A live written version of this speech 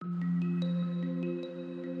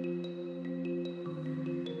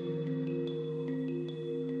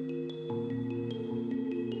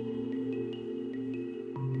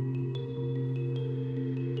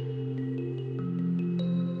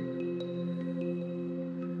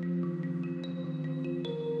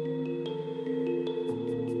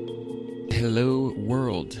Hello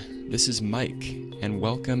world, this is Mike, and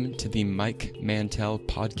welcome to the Mike Mantell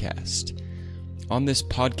podcast. On this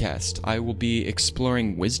podcast, I will be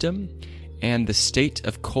exploring wisdom and the state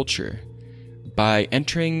of culture by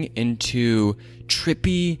entering into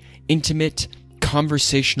trippy, intimate,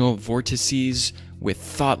 conversational vortices with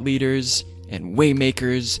thought leaders and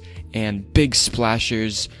waymakers and big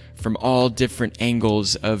splashers from all different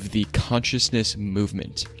angles of the consciousness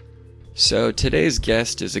movement. So today's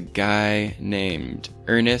guest is a guy named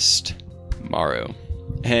Ernest Morrow.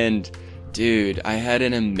 And dude, I had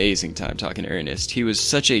an amazing time talking to Ernest. He was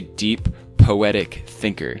such a deep, poetic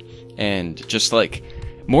thinker. And just like,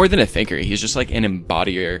 more than a thinker, he's just like an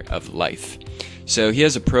embodier of life. So he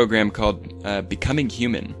has a program called Becoming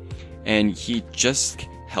Human. And he just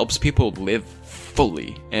helps people live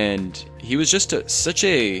fully. And he was just such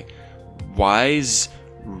a wise,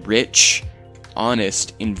 rich,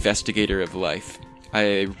 honest investigator of life.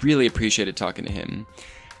 I really appreciated talking to him.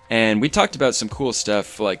 And we talked about some cool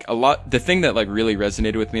stuff, like a lot. The thing that like really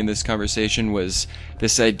resonated with me in this conversation was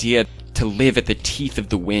this idea to live at the teeth of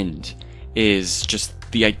the wind is just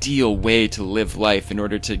the ideal way to live life in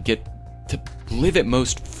order to get to live it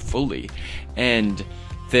most fully. And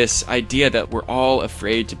this idea that we're all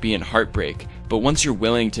afraid to be in heartbreak, but once you're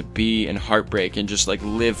willing to be in heartbreak and just like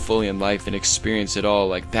live fully in life and experience it all,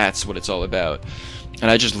 like that's what it's all about. And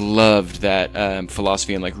I just loved that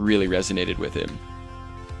philosophy and like really resonated with it.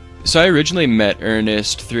 So I originally met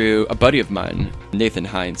Ernest through a buddy of mine, Nathan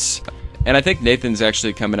Heinz. And I think Nathan's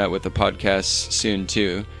actually coming out with a podcast soon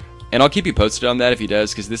too. And I'll keep you posted on that if he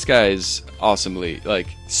does, because this guy is awesomely, like,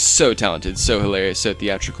 so talented, so hilarious, so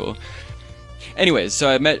theatrical. Anyways, so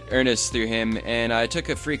I met Ernest through him, and I took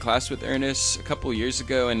a free class with Ernest a couple years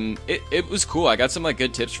ago, and it was cool. I got some like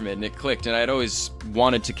good tips from it, and it clicked, and I'd always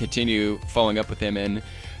wanted to continue following up with him, and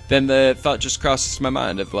then the thought just crossed my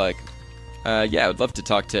mind of like, yeah, I would love to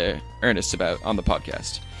talk to Ernest about on the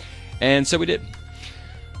podcast. And so we did.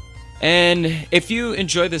 And if you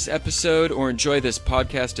enjoy this episode or enjoy this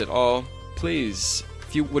podcast at all, please,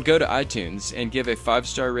 if you would go to iTunes and give a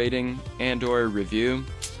 5-star rating and or review,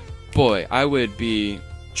 boy, I'd be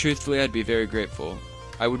very grateful.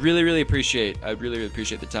 I'd really appreciate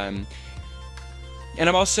the time. And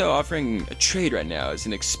I'm also offering a trade right now as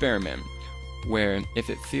an experiment where if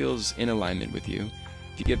it feels in alignment with you,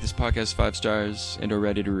 if you give this podcast 5 stars and are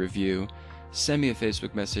ready to review, send me a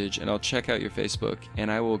Facebook message and I'll check out your Facebook and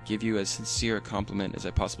I will give you as sincere a compliment as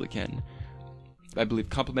I possibly can. I believe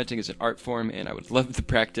complimenting is an art form, and I would love the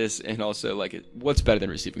practice, and also, like, what's better than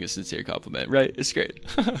receiving a sincere compliment, right? It's great.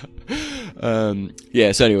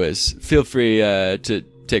 Yeah, so anyways, feel free to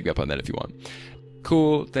take me up on that if you want.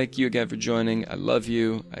 Cool, thank you again for joining. I love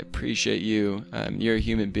you. I appreciate you. You're a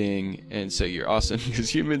human being, and so you're awesome,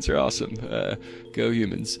 because humans are awesome. Go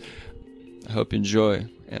humans. I hope you enjoy,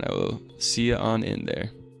 and I will see you on in there.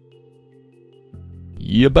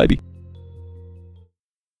 Yeah, baby.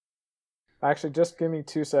 Actually, just give me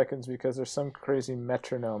 2 seconds because there's some crazy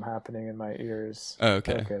metronome happening in my ears. Oh,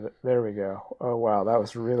 okay. Okay, there we go. Oh, wow, that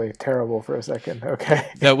was really terrible for a second. Okay.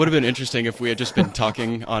 That would have been interesting if we had just been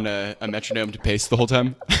talking on a metronome to pace the whole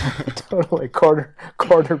time. Totally, quarter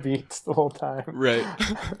beats the whole time. Right.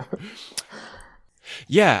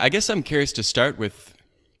 Yeah, I guess I'm curious to start with,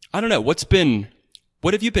 I don't know, what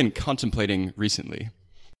have you been contemplating recently?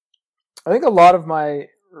 I think a lot of my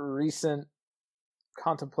recent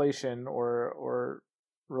contemplation or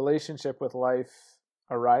relationship with life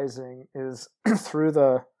arising is through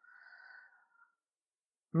I'm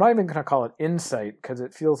not even going to call it insight because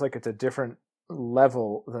it feels like it's a different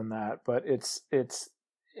level than that, but it's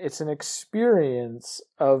an experience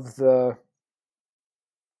of the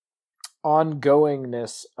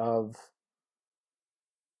ongoingness of,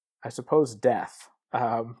 I suppose, death,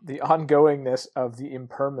 the ongoingness of the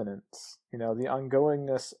impermanence, the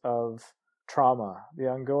ongoingness of trauma, the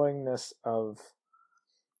ongoingness of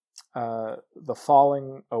the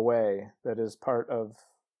falling away that is part of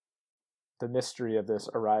the mystery of this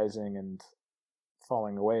arising and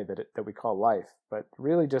falling away that we call life, but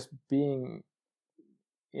really just being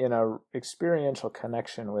in a experiential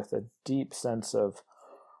connection with a deep sense of,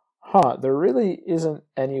 there really isn't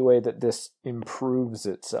any way that this improves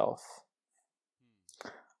itself.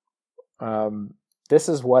 This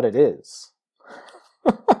is what it is.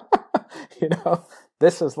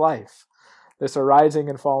 This is life. This arising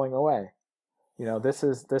and falling away. This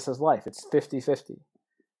is life. It's 50-50.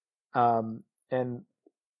 And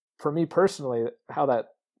for me personally, how that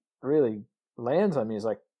really lands on me is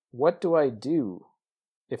like, what do I do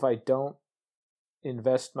if I don't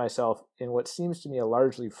invest myself in what seems to me a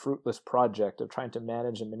largely fruitless project of trying to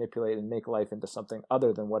manage and manipulate and make life into something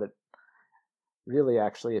other than what it really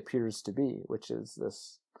actually appears to be, which is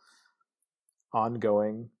this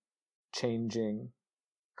ongoing, changing,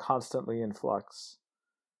 constantly in flux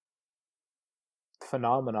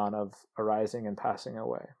phenomenon of arising and passing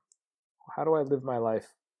away. How do I live my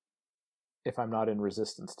life if I'm not in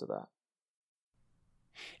resistance to that?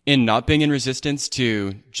 In not being in resistance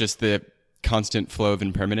to just the constant flow of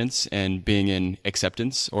impermanence and being in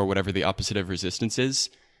acceptance, or whatever the opposite of resistance is,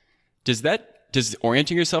 does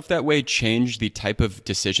orienting yourself that way change the type of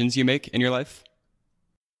decisions you make in your life?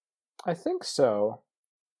 I think so.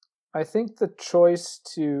 I think the choice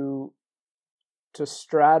to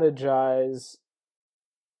strategize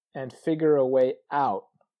and figure a way out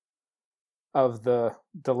of the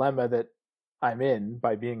dilemma that I'm in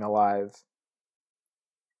by being alive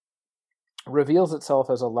reveals itself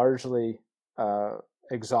as a largely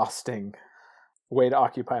exhausting way to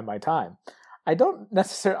occupy my time. I don't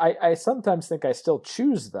necessarily, I sometimes think I still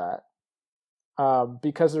choose that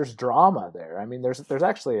because there's drama there. I mean, there's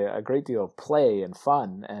actually a great deal of play and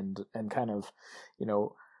fun and kind of,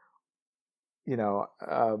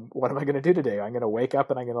 what am I going to do today? I'm going to wake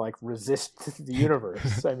up and I'm going to like resist the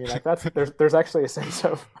universe. I mean, like there's actually a sense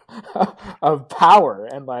of power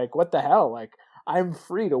and like, what the hell? Like, I'm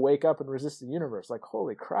free to wake up and resist the universe. Like,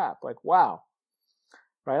 holy crap. Like, wow.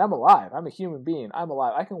 Right? I'm alive. I'm a human being. I'm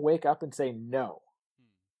alive. I can wake up and say no.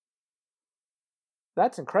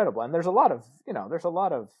 That's incredible. And there's a lot of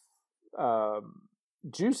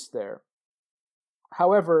juice there.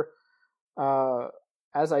 However,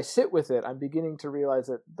 as I sit with it, I'm beginning to realize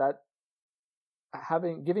that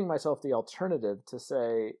giving myself the alternative to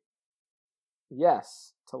say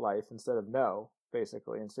yes to life instead of no,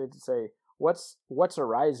 basically, instead to say, what's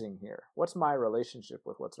arising here? What's my relationship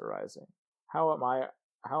with what's arising? How am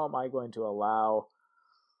I going to allow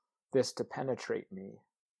this to penetrate me?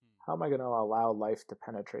 How am I going to allow life to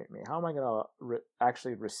penetrate me? How am I going to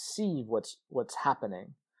actually receive what's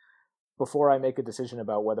happening before I make a decision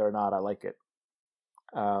about whether or not I like it?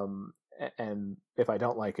 And if I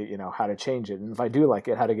don't like it, how to change it. And if I do like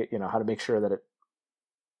it, how to make sure that it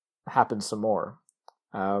happens some more.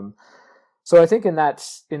 So I think in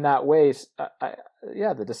that way,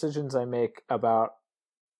 the decisions I make about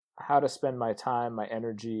how to spend my time, my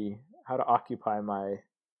energy, how to occupy my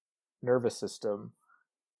nervous system,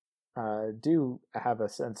 do have a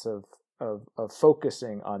sense of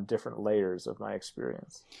focusing on different layers of my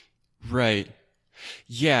experience. Right.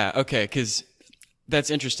 Yeah. Okay. Because that's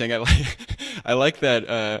interesting. I like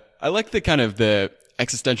that. I like the kind of the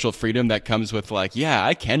existential freedom that comes with like, yeah,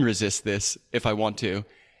 I can resist this if I want to.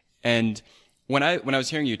 And when I was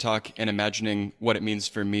hearing you talk and imagining what it means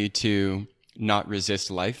for me to not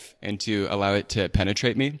resist life and to allow it to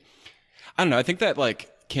penetrate me, I don't know. I think that like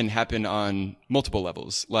can happen on multiple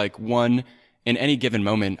levels. Like one, in any given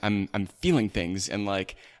moment, I'm feeling things, and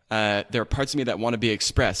like there are parts of me that want to be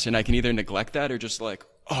expressed, and I can either neglect that or just like,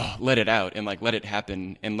 let it out and like let it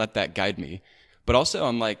happen and let that guide me. But also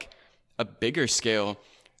on like a bigger scale,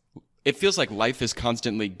 it feels like life is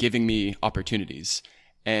constantly giving me opportunities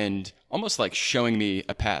and almost like showing me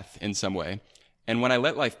a path in some way. And when I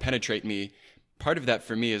let life penetrate me, part of that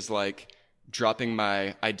for me is like dropping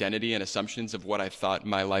my identity and assumptions of what I thought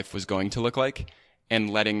my life was going to look like and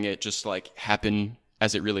letting it just like happen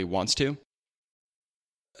as it really wants to.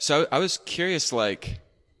 So I was curious, like,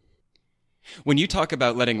 when you talk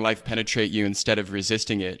about letting life penetrate you instead of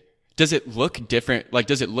resisting it, does it look different? Like,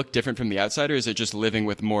 does it look different from the outside, or is it just living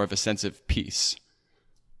with more of a sense of peace?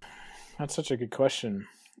 That's such a good question.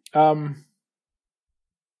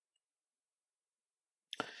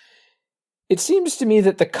 It seems to me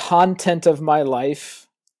that the content of my life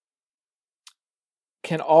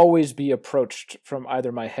can always be approached from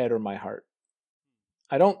either my head or my heart.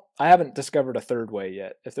 I haven't discovered a third way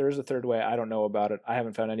yet. If there is a third way, I don't know about it. I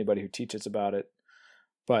haven't found anybody who teaches about it,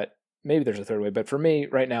 but maybe there's a third way. But for me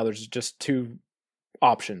right now, there's just two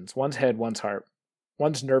options. One's head, one's heart.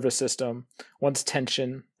 One's nervous system, one's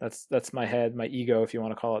tension. That's my head, my ego, if you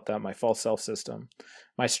want to call it that, my false self system.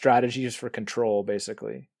 My strategies for control,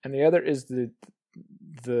 basically. And the other is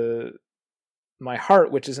my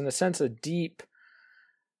heart, which is in a sense a deep,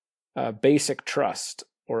 basic trust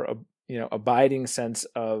or abiding sense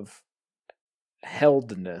of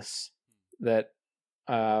heldness that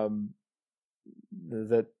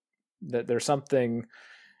there's something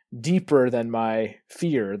deeper than my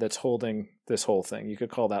fear that's holding this whole thing. You could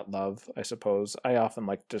call that love, I suppose. I often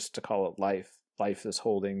like just to call it life. Life is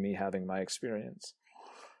holding me having my experience.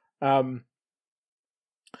 And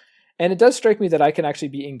it does strike me that I can actually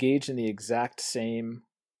be engaged in the exact same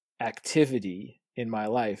activity in my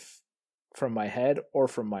life from my head or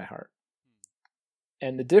from my heart.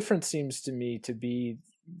 And the difference seems to me to be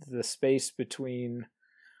the space between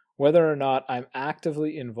whether or not I'm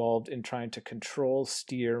actively involved in trying to control,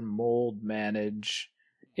 steer, mold, manage,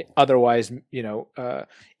 otherwise,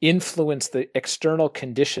 influence the external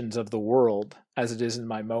conditions of the world as it is in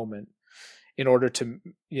my moment in order to,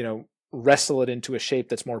 wrestle it into a shape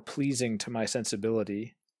that's more pleasing to my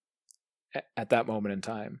sensibility at that moment in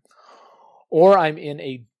time. Or I'm in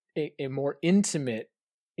a more intimate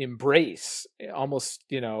embrace, almost,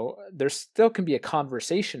 there still can be a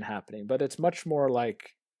conversation happening, but it's much more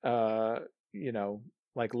like,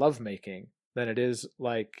 like lovemaking than it is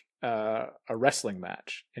like a wrestling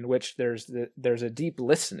match, in which there's a deep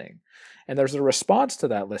listening, and there's a response to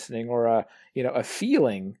that listening, or a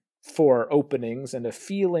feeling for openings, and a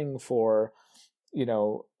feeling for,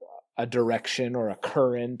 a direction or a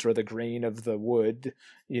current or the grain of the wood,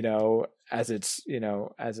 as it's,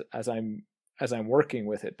 as I'm working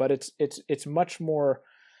with it. But it's much more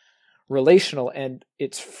relational, and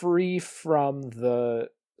it's free from the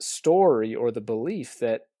story or the belief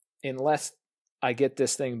that unless I get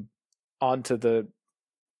this thing onto the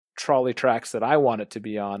trolley tracks that I want it to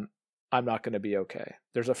be on, I'm not going to be okay.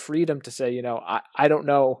 There's a freedom to say, I don't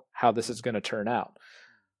know how this is going to turn out.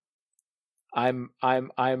 I'm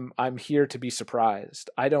here to be surprised.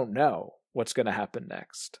 I don't know what's going to happen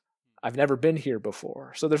next. I've never been here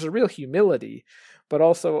before. So there's a real humility, but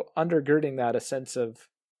also undergirding that a sense of,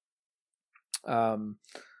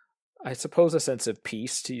 I suppose, a sense of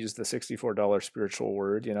peace, to use the $64 spiritual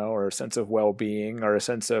word, or a sense of well-being, or a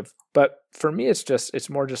sense of, but for me, it's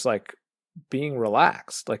more just like being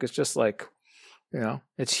relaxed. Like, it's just like,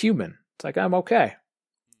 it's human. It's like, I'm okay.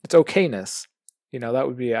 It's okayness. That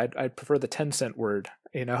would be, I'd prefer the 10-cent word,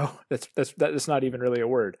 that's not even really a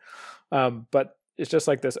word. But it's just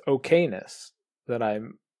like this okayness that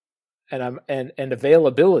and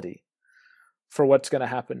availability for what's going to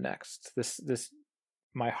happen next. This,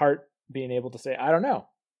 my heart being able to say, I don't know.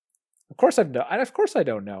 Of course I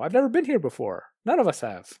don't know. I've never been here before. None of us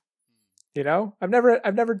have. I've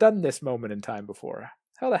never done this moment in time before.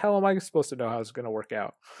 How the hell am I supposed to know how it's going to work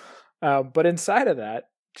out? But inside of that,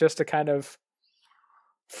 just a kind of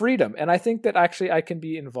freedom. And I think that actually I can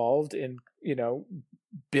be involved in,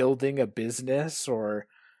 building a business, or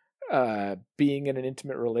being in an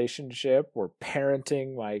intimate relationship, or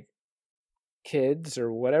parenting my kids,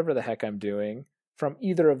 or whatever the heck I'm doing, from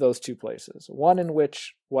either of those two places. One in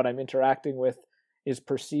which what I'm interacting with is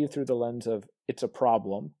perceived through the lens of it's a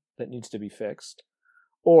problem that needs to be fixed,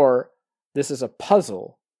 or this is a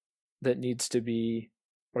puzzle that needs to be,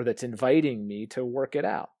 or that's inviting me to work it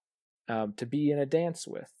out, to be in a dance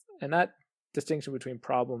with. And that distinction between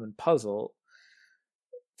problem and puzzle,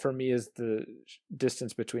 for me, is the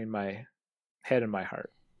distance between my head and my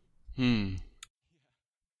heart. Do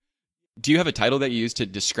you have a title that you use to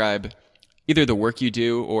describe either the work you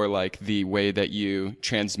do, or like the way that you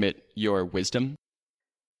transmit your wisdom?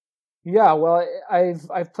 Yeah, well,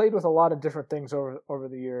 I've played with a lot of different things over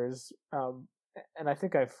the years, and I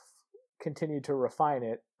think I've continued to refine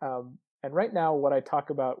it. And right now, what I talk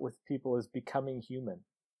about with people is becoming human.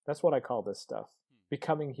 That's what I call this stuff,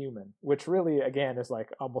 becoming human, which really, again, is like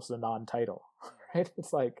almost a non-title, right?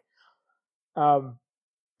 It's like,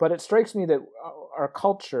 but it strikes me that our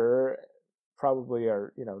culture, probably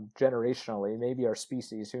our, generationally, maybe our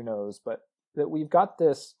species, who knows, but that we've got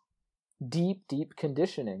this deep, deep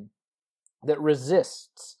conditioning that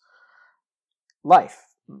resists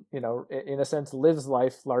life, in a sense, lives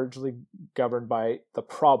life largely governed by the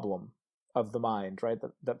problem of the mind, right?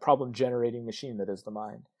 The problem generating machine that is the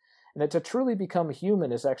mind. And that to truly become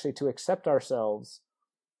human is actually to accept ourselves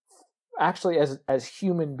actually as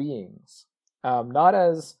human beings, not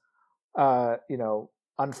as,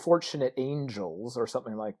 unfortunate angels or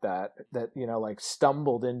something like that, like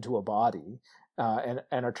stumbled into a body, and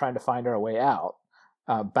are trying to find our way out,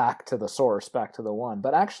 back to the source, back to the one,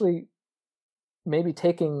 but actually maybe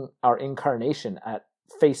taking our incarnation at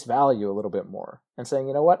face value a little bit more and saying,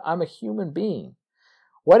 you know what, I'm a human being.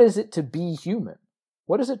 What is it to be human?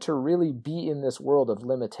 What is it to really be in this world of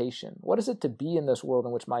limitation? What is it to be in this world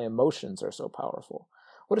in which my emotions are so powerful?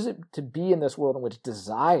 What is it to be in this world in which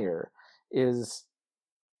desire is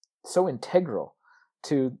so integral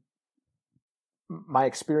to my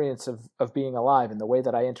experience of being alive and the way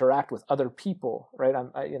that I interact with other people, right?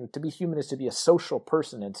 To be human is to be a social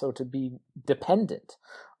person, and so to be dependent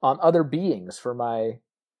on other beings for my,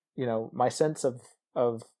 my sense of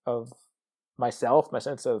myself, my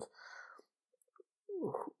sense of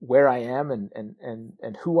where I am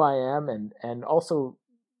and who I am, and also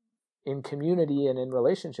in community and in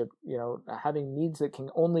relationship, having needs that can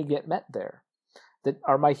only get met there. that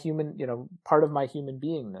are my human, part of my human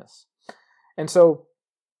beingness. And so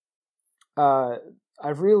I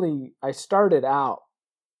started out,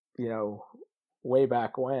 way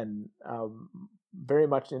back when, very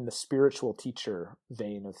much in the spiritual teacher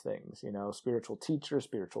vein of things, spiritual teacher,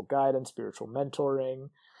 spiritual guidance, spiritual mentoring.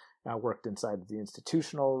 I worked inside of the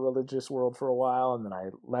institutional religious world for a while, and then I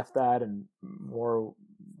left that and more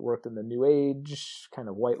worked in the New Age kind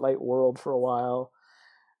of white light world for a while.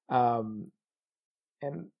 And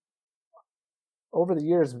over the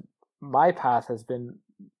years, my path has been,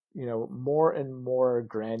 more and more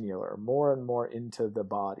granular, more and more into the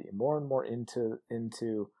body, more and more into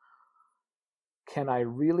can I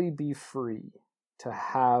really be free to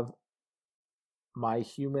have my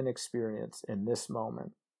human experience in this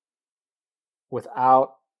moment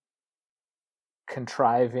without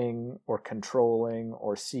contriving or controlling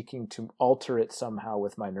or seeking to alter it somehow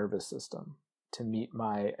with my nervous system to meet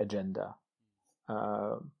my agenda.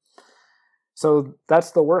 So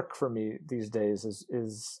that's the work for me these days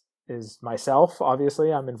is myself.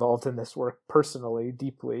 Obviously, I'm involved in this work personally,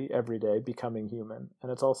 deeply, every day, becoming human.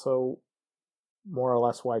 And it's also more or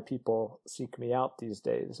less why people seek me out these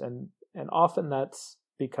days. And often that's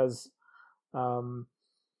because more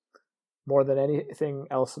than anything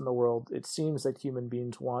else in the world, it seems that human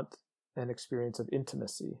beings want an experience of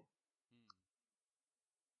intimacy.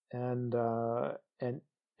 And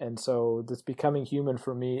so this becoming human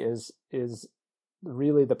for me is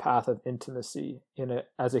really the path of intimacy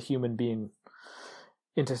as a human being,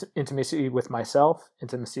 intimacy with myself,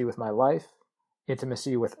 intimacy with my life,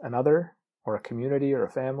 intimacy with another or a community or a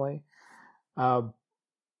family.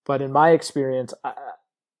 But in my experience,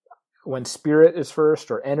 when spirit is first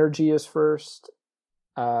or energy is first,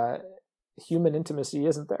 human intimacy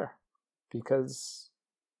isn't there because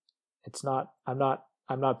I'm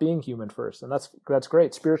not being human first. And that's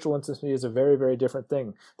great. Spiritual intimacy is a very, very different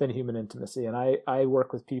thing than human intimacy. And I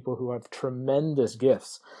work with people who have tremendous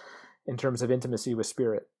gifts in terms of intimacy with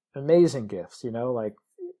spirit, amazing gifts, and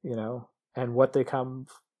what they come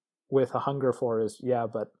with a hunger for is,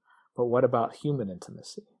 but what about human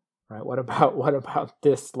intimacy? Right? What about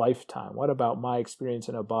this lifetime? What about my experience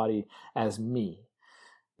in a body as me?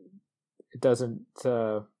 It doesn't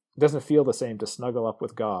feel the same to snuggle up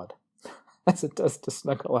with God as it does to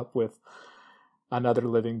snuggle up with another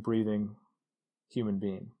living, breathing human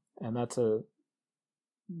being. And and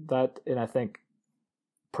I think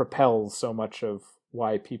propels so much of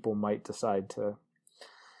why people might decide to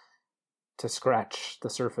scratch the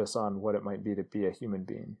surface on what it might be to be a human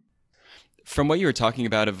being. From what you were talking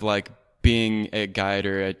about of like being a guide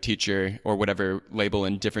or a teacher or whatever label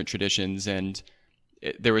in different traditions, and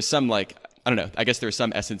there was some I guess there was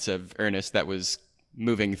some essence of Ernest that was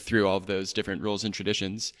moving through all of those different rules and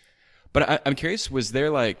traditions. But I'm curious, was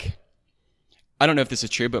there I don't know if this is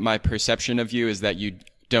true, but my perception of you is that you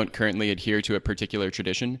don't currently adhere to a particular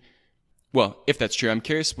tradition. Well, if that's true, I'm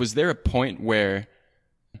curious, was there a point where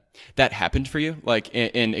that happened for you? Like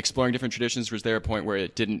in exploring different traditions, was there a point where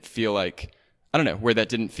it didn't feel like, where that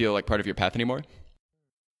didn't feel like part of your path anymore?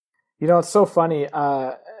 It's so funny.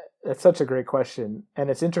 It's such a great question. And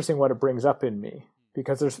it's interesting what it brings up in me,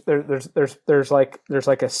 because there's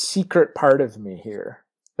like a secret part of me here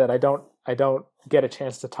that I don't get a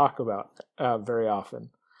chance to talk about very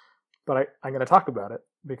often, but I'm going to talk about it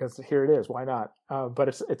because here it is. Why not? But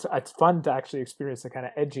it's fun to actually experience the kind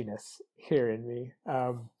of edginess here in me.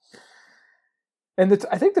 And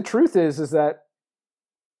I think the truth is that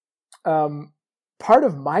part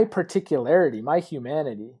of my particularity, my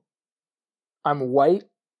humanity, I'm white.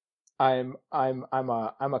 I'm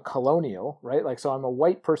a colonial, right? Like, so I'm a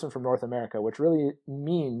white person from North America, which really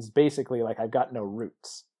means basically like I've got no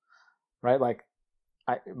roots, right? Like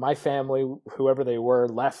my family, whoever they were,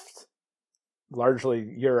 left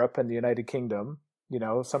largely Europe and the United Kingdom,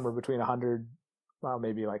 somewhere between 100, well,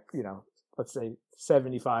 maybe let's say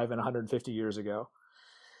 75 and 150 years ago.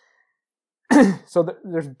 So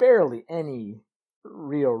there's barely any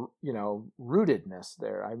real, rootedness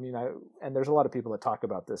there. I mean, and there's a lot of people that talk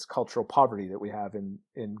about this cultural poverty that we have in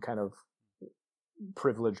kind of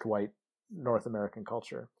privileged white North American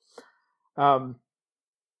culture. And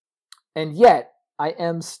yet I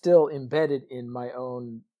am still embedded in my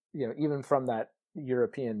own, even from that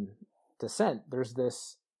European descent, there's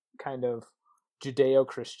this kind of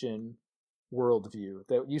Judeo-Christian worldview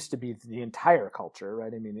that used to be the entire culture,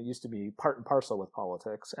 right? I mean, it used to be part and parcel with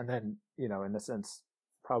politics, and then, in a sense,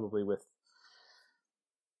 probably with,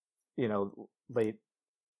 late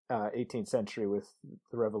 18th century with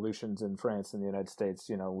the revolutions in France and the United States,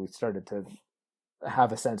 we started to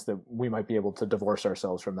have a sense that we might be able to divorce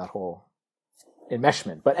ourselves from that whole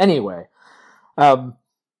enmeshment. But anyway,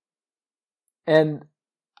 And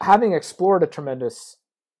having explored a tremendous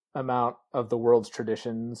amount of the world's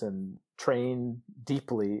traditions and trained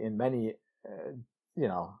deeply in many,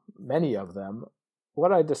 many of them,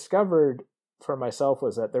 what I discovered for myself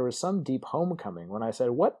was that there was some deep homecoming when I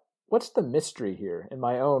said, what's the mystery here in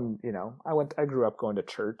my own, I grew up going to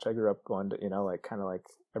church. I grew up going to, kind of like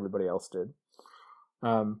everybody else did.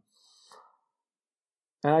 And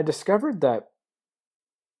I discovered that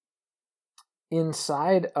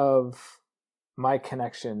inside of my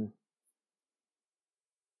connection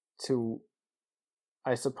to,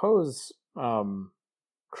 I suppose,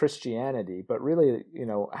 Christianity, but really,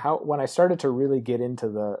 when I started to really get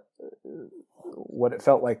into what it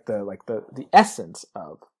felt like the essence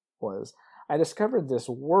of was, I discovered this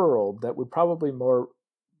world that would probably more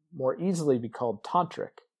easily be called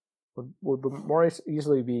tantric, would more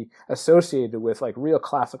easily be associated with like real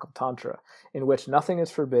classical tantra, in which nothing is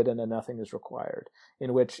forbidden and nothing is required,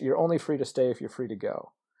 in which you're only free to stay if you're free to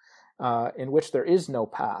go, in which there is no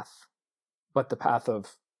path, but the path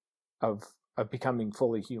of becoming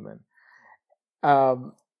fully human,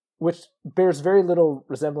 which bears very little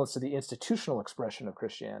resemblance to the institutional expression of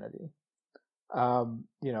Christianity,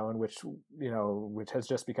 in which has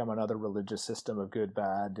just become another religious system of good,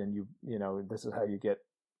 bad, and this is how you get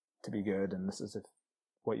to be good, and this is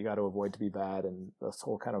what you got to avoid to be bad, and this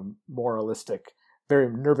whole kind of moralistic, very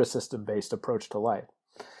nervous system based approach to life.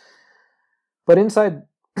 But inside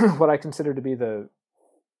what I consider to be the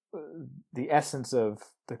essence of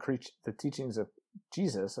the teachings of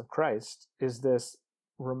Jesus, of Christ, is this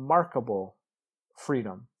remarkable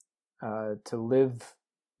freedom to live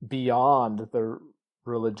beyond the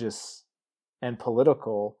religious and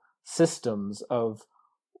political systems of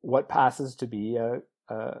what passes to be a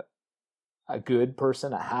good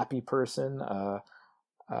person, a happy person,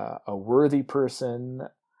 a worthy person,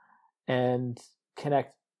 and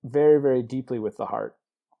connect very, very deeply with the heart.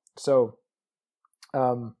 So,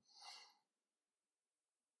 one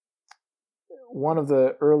of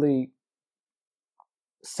the early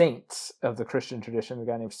saints of the Christian tradition, a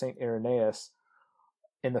guy named Saint Irenaeus,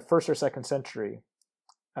 in the 1st or 2nd century,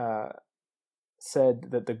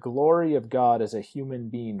 said that the glory of God is a human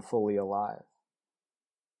being fully alive.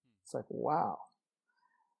 It's like, wow.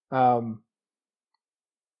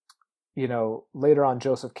 Later on,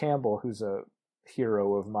 Joseph Campbell, who's a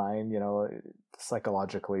hero of mine,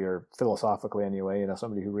 psychologically or philosophically anyway,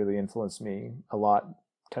 somebody who really influenced me a lot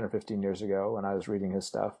 10 or 15 years ago when I was reading his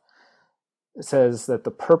stuff, says that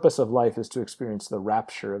the purpose of life is to experience the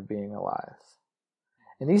rapture of being alive.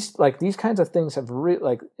 And these kinds of things have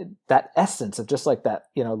that essence of just like that,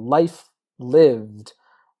 life lived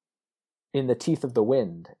in the teeth of the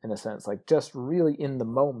wind, in a sense, like just really in the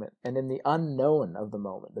moment and in the unknown of the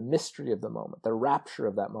moment, the mystery of the moment, the rapture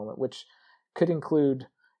of that moment, which could include,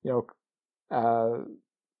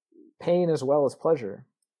 pain as well as pleasure.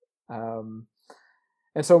 And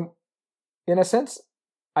so, in a sense,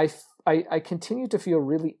 I continue to feel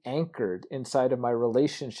really anchored inside of my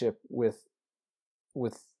relationship with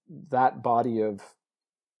that body of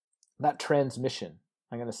that transmission.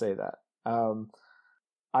 I'm going to say that.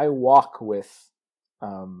 I walk with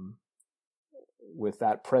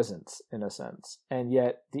that presence, in a sense, and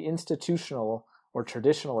yet the institutional or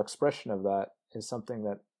traditional expression of that is something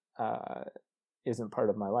that isn't part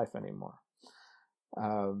of my life anymore.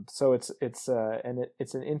 So it's an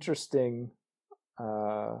interesting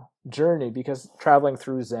journey, because traveling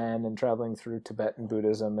through Zen and traveling through Tibetan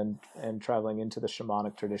Buddhism and traveling into the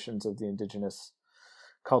shamanic traditions of the indigenous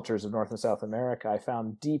cultures of North and South America, I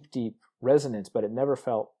found deep resonance, but it never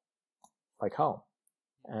felt like home.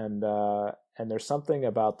 And there's something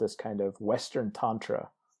about this kind of Western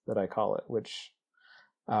Tantra that I call it, which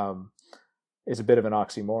is a bit of an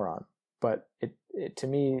oxymoron, but it to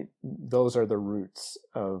me, those are the roots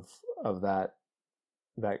of that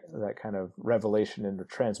kind of revelation and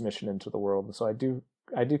transmission into the world. And so I do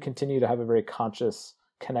continue to have a very conscious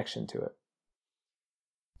connection to it.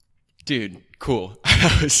 Dude, cool.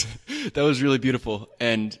 That was really beautiful.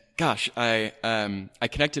 And gosh, I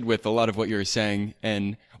connected with a lot of what you were saying,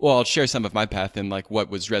 and well, I'll share some of my path and like what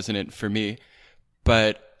was resonant for me.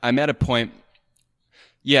 But I'm at a point,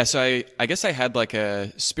 so I guess I had like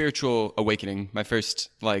a spiritual awakening. My first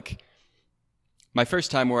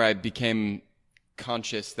time where I became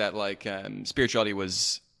conscious that like spirituality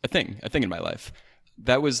was a thing in my life.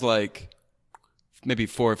 That was like maybe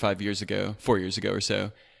 4 years ago or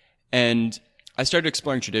so. And I started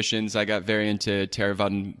exploring traditions. I got very into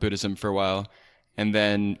Theravadan Buddhism for a while. And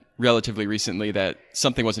then relatively recently that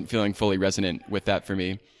something wasn't feeling fully resonant with that for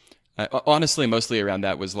me. Honestly, mostly around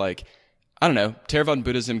that was like, I don't know, Theravada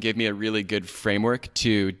Buddhism gave me a really good framework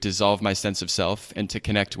to dissolve my sense of self and to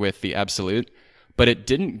connect with the absolute, but it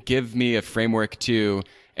didn't give me a framework to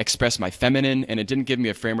express my feminine, and it didn't give me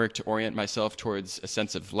a framework to orient myself towards a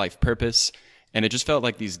sense of life purpose, and it just felt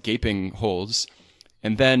like these gaping holes.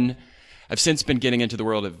 And then I've since been getting into the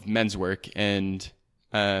world of men's work and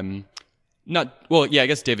I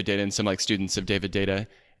guess David Data and some like students of David Data,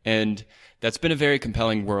 and that's been a very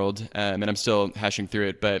compelling world, and I'm still hashing through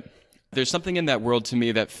it, but there's something in that world to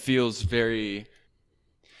me that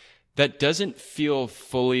doesn't feel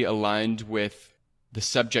fully aligned with the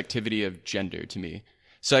subjectivity of gender to me.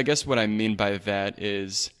 So I guess what I mean by that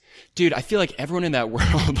is, dude, I feel like everyone in that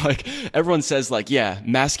world, like everyone says like, yeah,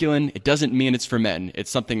 masculine, it doesn't mean it's for men.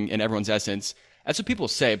 It's something in everyone's essence. That's what people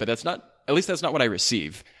say, but that's not what I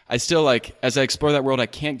receive. I still like, as I explore that world, I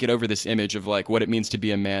can't get over this image of like what it means to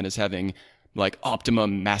be a man as having like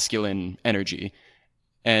optimum masculine energy.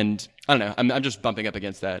 And I don't know, I'm just bumping up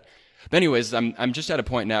against that. But anyways, I'm just at a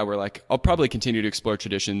point now where like I'll probably continue to explore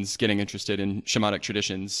traditions, getting interested in shamanic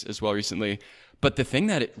traditions as well recently. But the thing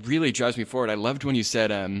that it really drives me forward, I loved when you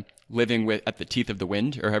said living at the teeth of the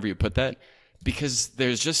wind, or however you put that, because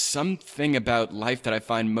there's just something about life that I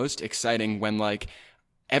find most exciting when like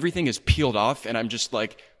everything is peeled off and I'm just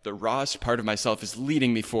like the rawest part of myself is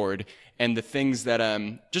leading me forward, and the things that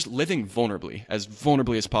just living vulnerably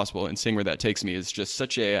as possible and seeing where that takes me is just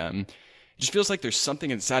such a it just feels like there's something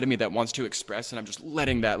inside of me that wants to express, and I'm just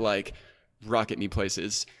letting that like rocket me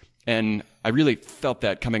places. And I really felt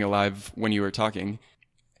that coming alive when you were talking.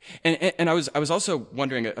 And I was also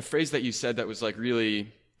wondering, a phrase that you said that was like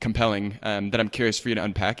really compelling, that I'm curious for you to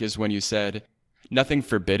unpack, is when you said nothing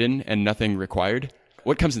forbidden and nothing required.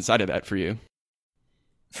 What comes inside of that for you?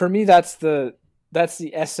 For me, that's the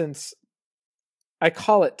essence. I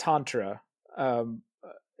call it Tantra,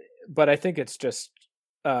 but I think it's just,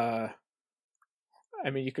 I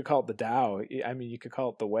mean, you could call it the Tao. I mean, you could call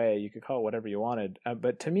it the Way. You could call it whatever you wanted.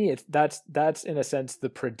 But to me, that's in a sense the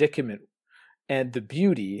predicament and the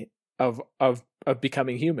beauty of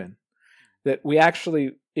becoming human. That we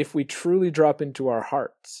actually, if we truly drop into our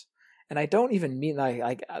hearts, and I don't even mean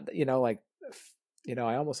I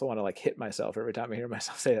almost want to like hit myself every time I hear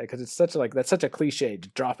myself say that, because it's that's such a cliche, to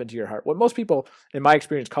drop into your heart. What most people, in my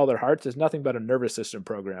experience, call their hearts is nothing but a nervous system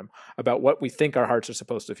program about what we think our hearts are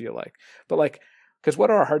supposed to feel like. But like, because what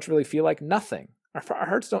do our hearts really feel like? Nothing. Our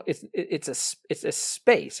hearts don't. It's a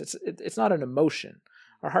space. It's not an emotion.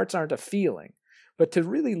 Our hearts aren't a feeling. But to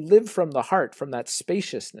really live from the heart, from that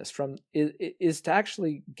spaciousness, is to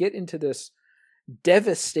actually get into this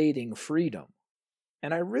devastating freedom.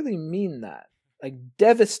 And I really mean that, like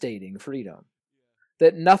devastating freedom,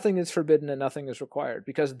 that nothing is forbidden and nothing is required.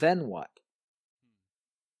 Because then what?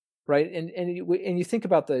 Right? And you think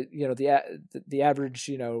about the average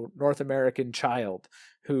North American child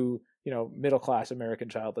who, middle class American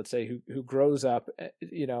child, let's say, who grows up,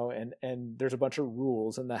 and there's a bunch of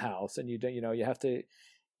rules in the house, and you have to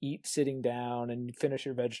eat sitting down and finish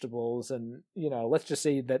your vegetables, and let's just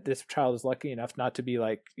say that this child is lucky enough not to be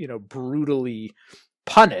like brutally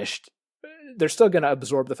punished. They're still going to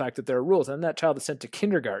absorb the fact that there are rules, and that child is sent to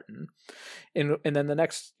kindergarten, and then the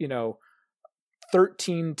next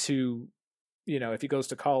 13 to if he goes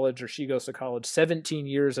to college or she goes to college, 17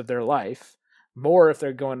 years of their life, more if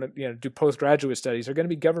they're going to do postgraduate studies, are going to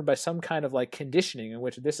be governed by some kind of like conditioning in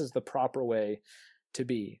which this is the proper way to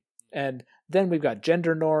be. And then we've got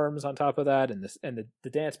gender norms on top of that, and the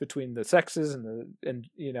dance between the sexes, and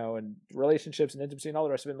relationships and intimacy and all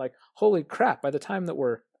the rest of it. And like, holy crap, by the time that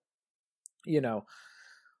we're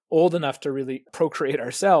old enough to really procreate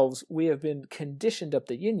ourselves, we have been conditioned up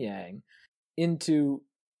the yin yang into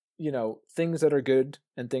things that are good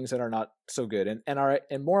and things that are not so good,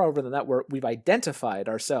 and moreover than that, we've identified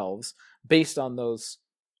ourselves based on those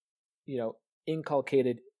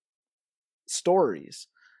inculcated stories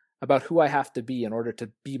about who I have to be in order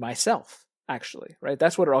to be myself, actually, right?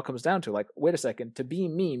 That's what it all comes down to. Like, wait a second, to be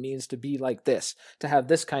me means to be like this, to have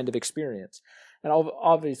this kind of experience. And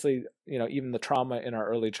obviously, even the trauma in our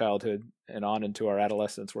early childhood and on into our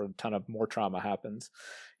adolescence, where a ton of more trauma happens,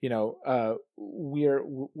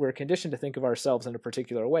 we're conditioned to think of ourselves in a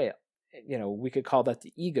particular way. We could call that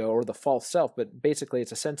the ego or the false self, but basically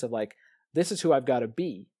it's a sense of like, this is who I've got to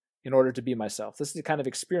be in order to be myself. This is the kind of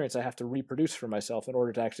experience I have to reproduce for myself in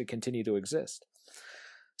order to actually continue to exist.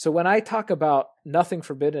 So when I talk about nothing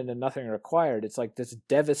forbidden and nothing required, it's like this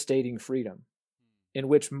devastating freedom in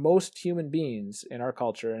which most human beings in our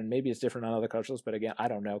culture, and maybe it's different on other cultures, but again, I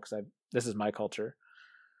don't know, because this is my culture.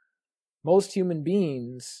 Most human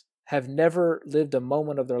beings have never lived a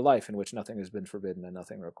moment of their life in which nothing has been forbidden and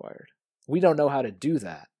nothing required. We don't know how to do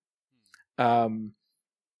that.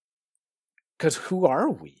 Because who are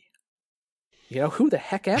we? Who the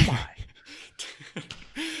heck am I?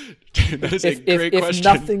 That is a great question. If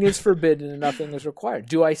nothing is forbidden and nothing is required,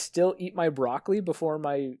 do I still eat my broccoli before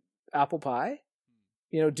my apple pie?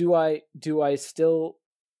 Do I still,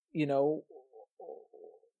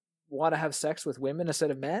 want to have sex with women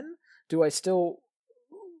instead of men? Do I still,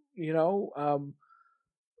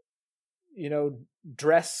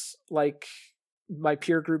 dress like my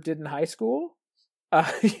peer group did in high school?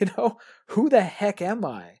 Who the heck am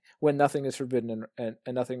I when nothing is forbidden and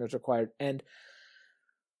nothing is required? And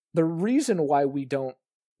the reason why we don't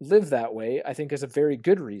live that way, I think, is a very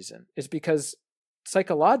good reason, is because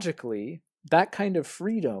psychologically, that kind of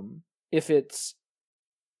freedom, if it's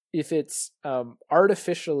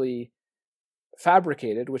artificially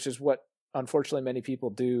fabricated, which is what unfortunately many people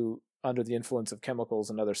do under the influence of chemicals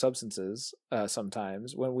and other substances,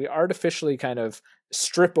 sometimes, when we artificially kind of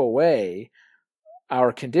strip away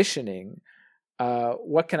our conditioning,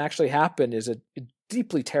 what can actually happen is a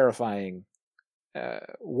deeply terrifying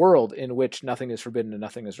world in which nothing is forbidden and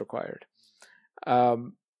nothing is required.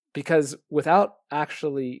 Because without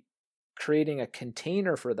actually creating a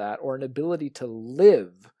container for that, or an ability to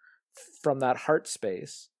live from that heart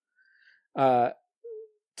space, to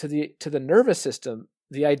the nervous system,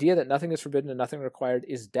 the idea that nothing is forbidden and nothing required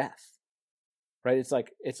is death, right? It's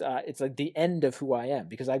like the end of who I am,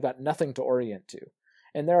 because I've got nothing to orient to.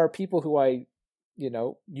 And there are people who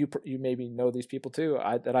you maybe know these people too,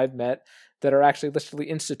 that I've met, that are actually literally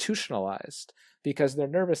institutionalized because their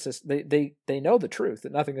nervous system, they know the truth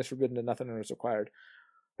that nothing is forbidden and nothing is required,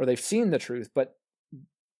 or they've seen the truth, but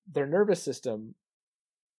their nervous system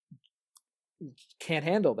can't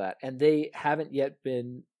handle that, and they haven't yet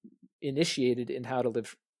been initiated in how to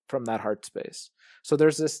live from that heart space. So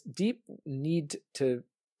there's this deep need to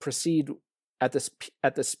proceed at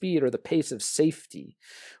the speed or the pace of safety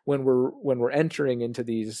when we're entering into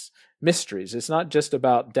these mysteries. It's not just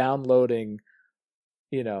about downloading,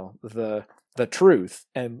 the truth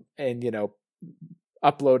and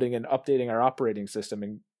uploading and updating our operating system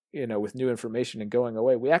and with new information and going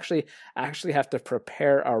away. We actually have to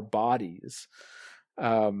prepare our bodies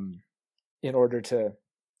in order to,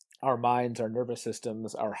 our minds, our nervous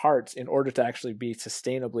systems, our hearts, in order to actually be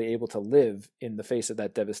sustainably able to live in the face of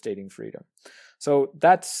that devastating freedom. So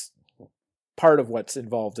that's part of what's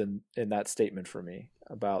involved in that statement for me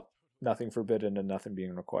about nothing forbidden and nothing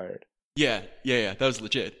being required. Yeah. That was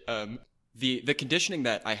legit. The conditioning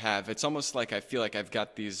that I have, it's almost like I feel like I've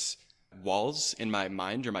got these walls in my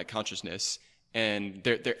mind or my consciousness, and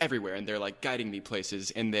they're everywhere, and they're like guiding me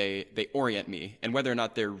places, and they orient me, and whether or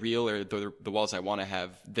not they're real or the walls I want to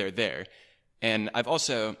have, they're there. And I've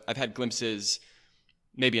had glimpses,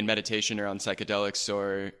 maybe in meditation or on psychedelics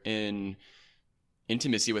or in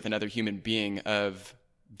intimacy with another human being, of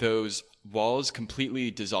those walls completely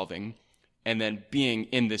dissolving and then being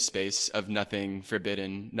in this space of nothing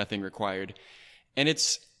forbidden, nothing required. And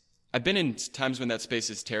I've been in times when that space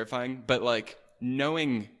is terrifying, but like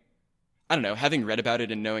knowing, I don't know, having read about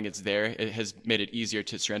it and knowing it's there, it has made it easier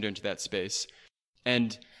to surrender into that space.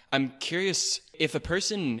 And I'm curious, if a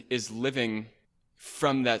person is living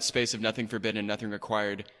from that space of nothing forbidden, nothing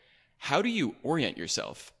required, how do you orient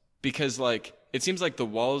yourself? Because like, it seems like the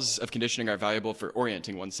walls of conditioning are valuable for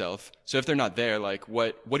orienting oneself. So if they're not there, like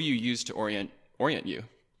what do you use to orient you?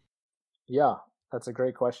 Yeah, that's a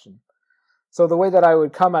great question. So the way that I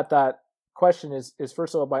would come at that question is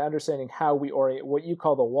first of all, by understanding how we orient. What you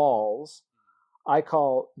call the walls, I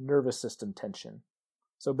call nervous system tension.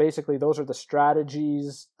 So basically, those are the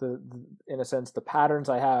strategies, in a sense, the patterns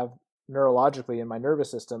I have neurologically in my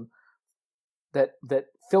nervous system that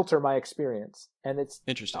filter my experience. And it's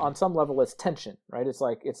interesting. On some level, it's tension, right? It's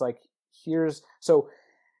like so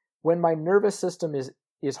when my nervous system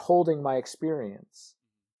is holding my experience,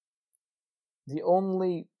 the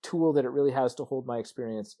only tool that it really has to hold my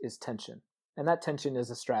experience is tension. And that tension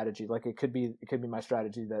is a strategy. Like it could be my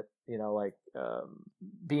strategy that,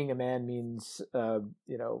 being a man means,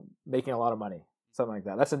 making a lot of money, something like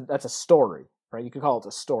that. That's a story, right? You could call it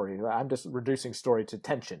a story. I'm just reducing story to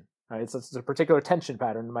tension, right? It's a particular tension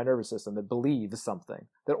pattern in my nervous system that believes something,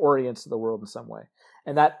 that orients the world in some way.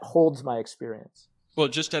 And that holds my experience. Well,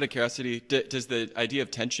 just out of curiosity, does the idea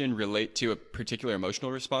of tension relate to a particular emotional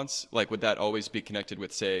response? Like, would that always be connected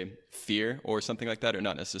with, say, fear or something like that, or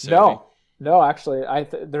not necessarily? No. Actually,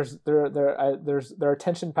 there are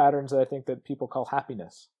tension patterns that I think that people call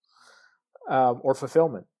happiness, or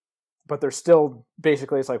fulfillment, but they're still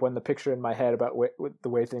basically, it's like when the picture in my head about the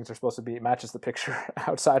way things are supposed to be matches the picture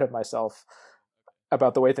outside of myself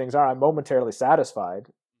about the way things are. I'm momentarily satisfied,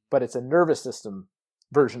 but it's a nervous system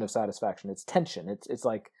version of satisfaction. It's tension. It's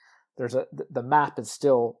like the map is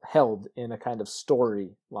still held in a kind of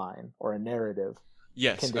story line or a narrative.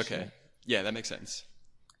 Yes. Okay. Yeah, that makes sense.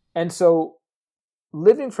 And so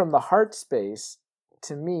living from the heart space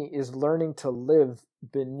to me is learning to live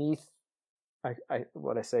beneath,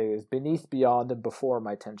 what I say is beneath, beyond, and before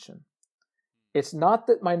my tension. It's not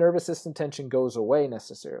that my nervous system tension goes away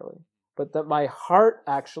necessarily, but that my heart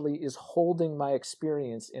actually is holding my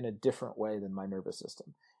experience in a different way than my nervous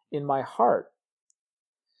system. In my heart,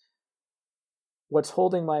 what's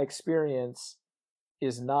holding my experience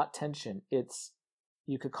is not tension.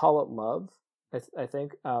 You could call it love, I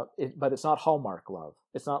think, but it's not Hallmark love.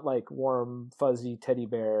 It's not like warm, fuzzy teddy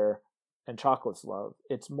bear and chocolates love.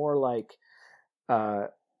 It's more like, the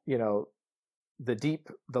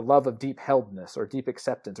love of deep heldness or deep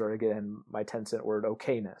acceptance, or again, my 10-cent word,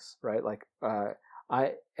 okayness, right? Like,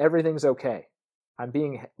 everything's okay.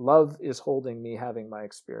 Love is holding me having my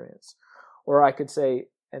experience. Or I could say,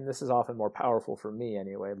 and this is often more powerful for me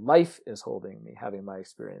anyway, life is holding me having my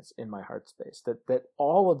experience in my heart space. That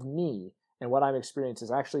all of me and what I'm experiencing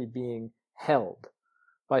is actually being held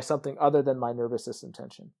by something other than my nervous system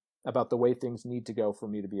tension about the way things need to go for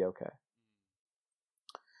me to be okay.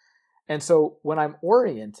 And so when I'm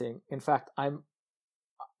orienting, in fact, I'm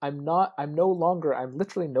literally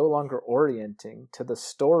no longer orienting to the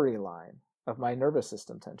storyline of my nervous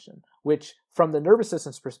system tension, which from the nervous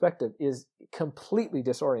system's perspective is completely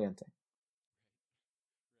disorienting.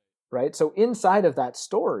 Right? So inside of that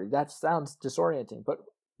story, that sounds disorienting, but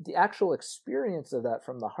the actual experience of that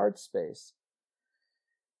from the heart space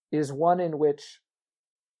is one in which,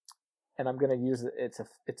 and I'm going to use it, it's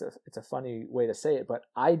a funny way to say it, but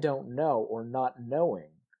I don't know, or not knowing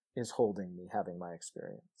is holding me having my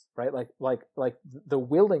experience, right? Like the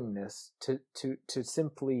willingness to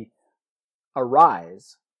simply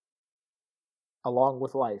arise along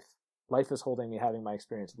with life. Life is holding me having my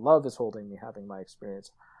experience. Love is holding me having my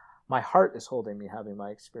experience. My heart is holding me having my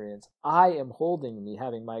experience. I am holding me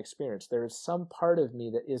having my experience. There is some part of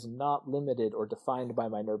me that is not limited or defined by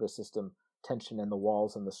my nervous system tension and the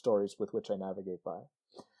walls and the stories with which I navigate by.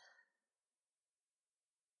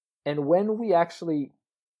 And when we actually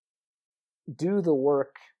do the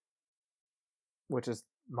work, which is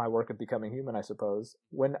my work of becoming human, I suppose,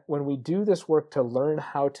 when we do this work to learn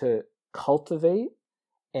how to cultivate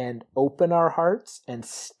and open our hearts and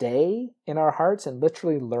stay in our hearts and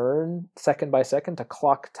literally learn second by second to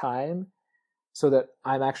clock time so that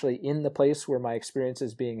I'm actually in the place where my experience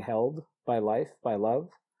is being held by life, by love,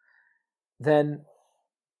 then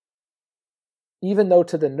even though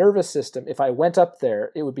to the nervous system, if I went up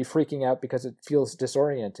there, it would be freaking out because it feels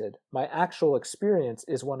disoriented, my actual experience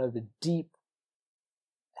is one of the deep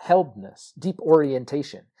heldness, deep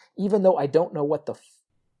orientation, even though I don't know what the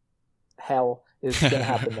hell is going to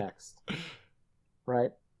happen next, right?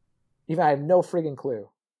 Even I have no friggin' clue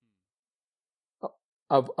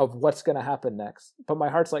of what's going to happen next, but my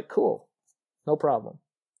heart's like, cool, no problem.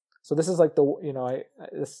 So this is like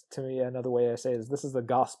this to me, another way I say is this is the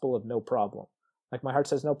gospel of no problem. Like my heart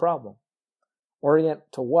says, no problem. Orient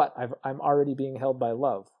to what? I'm already being held by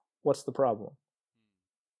love. What's the problem?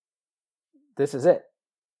 This is it.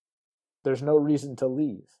 There's no reason to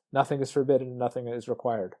leave. Nothing is forbidden, nothing is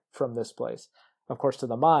required from this place. Of course, to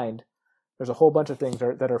the mind, there's a whole bunch of things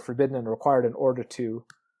that are forbidden and required in order to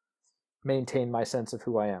maintain my sense of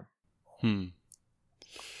who I am.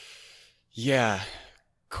 Yeah,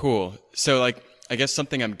 cool. So, I guess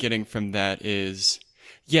something I'm getting from that is,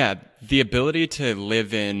 the ability to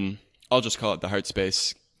live in, I'll just call it the heart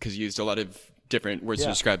space, because you used a lot of different words to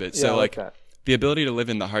describe it. So, the ability to live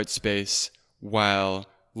in the heart space while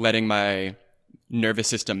letting my nervous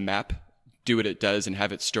system map do what it does and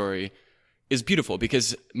have its story is beautiful,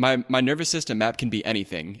 because my nervous system map can be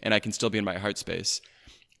anything and I can still be in my heart space.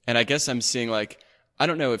 And I guess I'm seeing I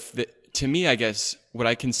don't know if to me, I guess what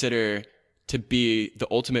I consider to be the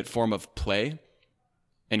ultimate form of play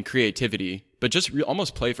and creativity, but just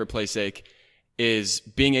almost play for play's sake, is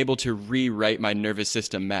being able to rewrite my nervous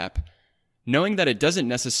system map, knowing that it doesn't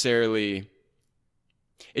necessarily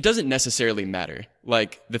matter.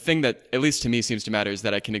 Like, the thing that, at least to me, seems to matter is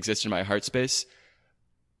that I can exist in my heart space.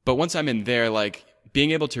 But once I'm in there,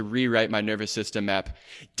 being able to rewrite my nervous system map,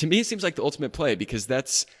 to me, it seems like the ultimate play, because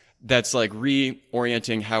that's like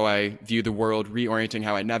reorienting how I view the world, reorienting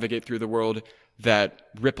how I navigate through the world, that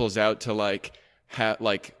ripples out to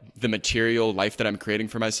the material life that I'm creating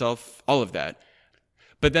for myself, all of that.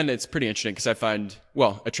 But then it's pretty interesting, because I find,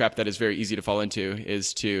 a trap that is very easy to fall into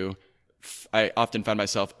is I often find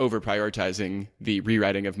myself over-prioritizing the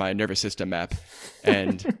rewriting of my nervous system map.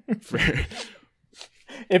 And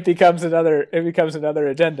it becomes another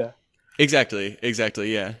agenda. Exactly.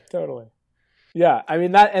 Yeah. Totally. Yeah, I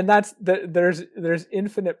mean there's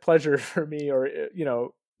infinite pleasure for me, or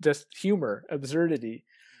just humor, absurdity,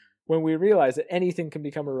 when we realize that anything can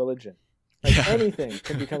become a religion. Like anything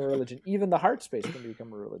can become a religion. Even the heart space can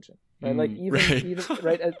become a religion. Right? Like even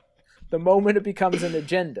right at the moment it becomes an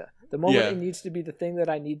agenda. The moment it needs to be the thing that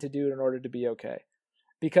I need to do in order to be okay.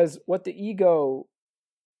 Because what the ego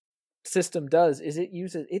system does is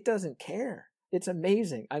it doesn't care. It's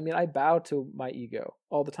amazing. I mean, I bow to my ego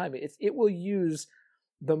all the time. It will use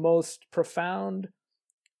the most profound,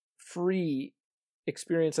 free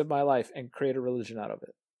experience of my life and create a religion out of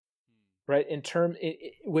it. Right?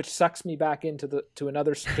 Which sucks me back into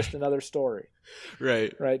another story.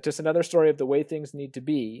 Right? Just another story of the way things need to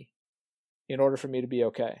be in order for me to be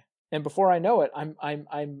okay. And before I know it, I'm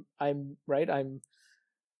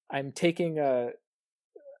taking an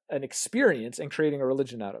experience and creating a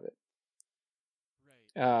religion out of it.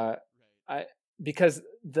 Because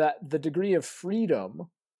the degree of freedom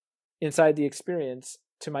inside the experience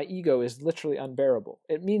to my ego is literally unbearable.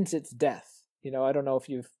 It means it's death. I don't know if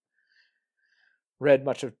you've read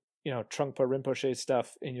much of Trungpa Rinpoche's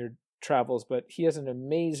stuff in your travels, but he has an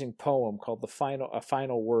amazing poem called A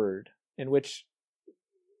Final Word, in which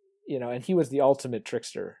and he was the ultimate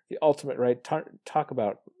trickster, the ultimate, right? Talk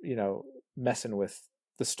about messing with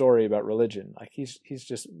the story about religion. Like he's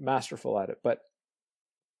just masterful at it.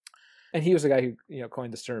 And he was the guy who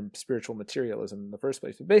coined this term spiritual materialism in the first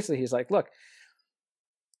place. But basically he's like, look,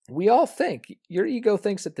 we all think, your ego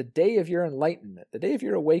thinks that the day of your enlightenment, the day of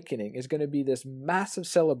your awakening is going to be this massive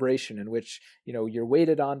celebration in which, you're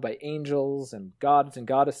waited on by angels and gods and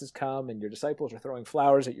goddesses come and your disciples are throwing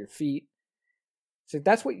flowers at your feet. So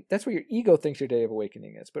that's what your ego thinks your day of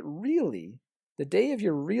awakening is. But really, the day of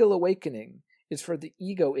your real awakening is for the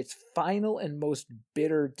ego its final and most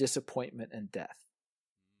bitter disappointment and death.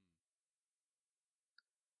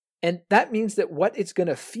 And that means that what it's going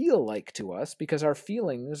to feel like to us, because our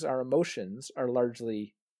feelings, our emotions are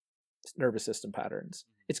largely nervous system patterns,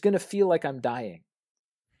 it's going to feel like I'm dying,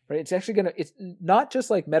 right? It's actually it's not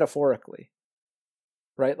just like metaphorically,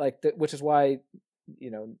 right? Like which is why,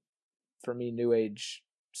 for me, New Age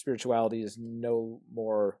spirituality is no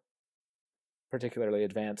more particularly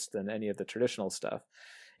advanced than any of the traditional stuff.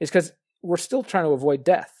 It's because we're still trying to avoid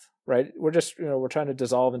death. Right? We're just, we're trying to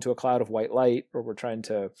dissolve into a cloud of white light, or we're trying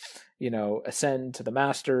to, ascend to the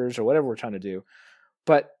masters, or whatever we're trying to do.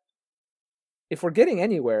 But if we're getting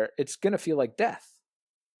anywhere, it's going to feel like death,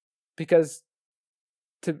 because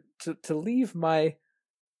to leave my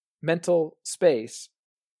mental space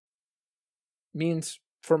means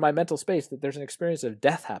for my mental space that there's an experience of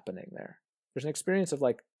death happening there. There's an experience of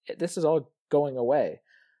like, this is all going away.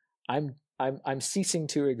 I'm ceasing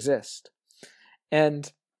to exist.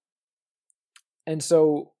 And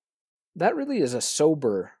so that really is that's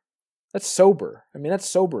sober. I mean, that's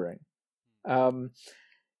sobering.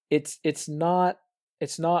 It's not,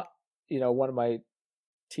 one of my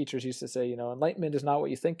teachers used to say, enlightenment is not what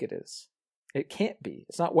you think it is. It can't be.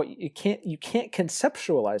 It's not what you can't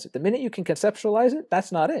conceptualize it. The minute you can conceptualize it,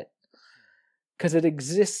 that's not it. Because it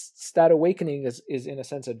exists, that awakening is in a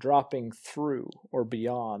sense a dropping through or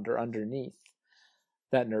beyond or underneath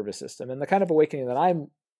that nervous system. And the kind of awakening that I'm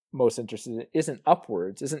most interested in isn't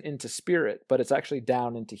upwards, isn't into spirit, but it's actually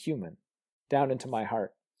down into human, down into my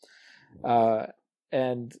heart.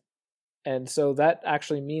 And so that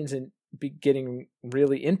actually means getting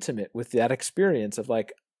really intimate with that experience of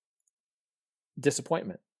like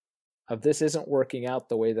disappointment, of this isn't working out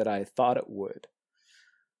the way that I thought it would.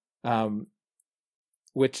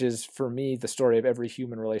 Which is for me the story of every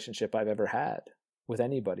human relationship I've ever had with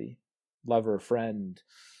anybody, lover, friend,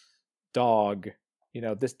 dog.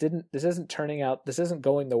 This isn't turning out, this isn't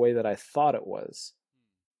going the way that I thought it was.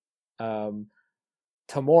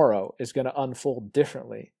 Tomorrow is going to unfold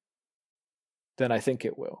differently than I think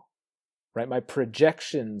it will, right? My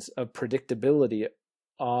projections of predictability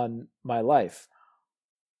on my life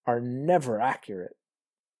are never accurate.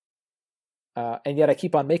 And yet I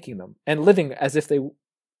keep on making them and living as if they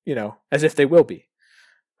will be.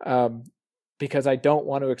 Because I don't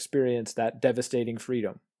want to experience that devastating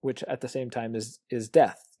freedom, which at the same time is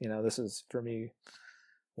death. This is for me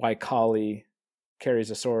why Kali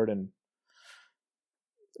carries a sword and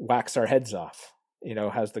whacks our heads off,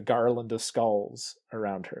 has the garland of skulls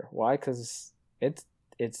around her. Why? Because it's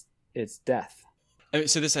death. I mean,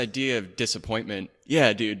 so this idea of disappointment,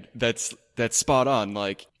 yeah, dude, that's spot on.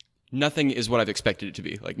 Like, nothing is what I've expected it to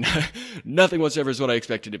be. Like, nothing whatsoever is what I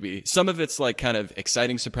expected it to be. Some of it's like kind of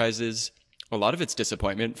exciting surprises. A lot of it's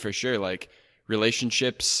disappointment for sure. Like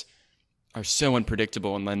relationships, are so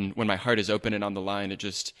unpredictable. And then when my heart is open and on the line,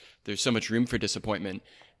 there's so much room for disappointment.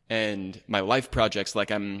 And my life projects,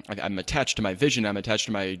 like I'm attached to my vision, I'm attached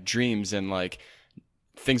to my dreams, and like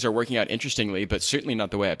things are working out interestingly, but certainly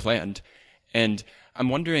not the way I planned. And I'm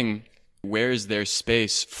wondering, where is there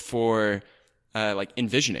space for like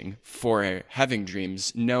envisioning, for having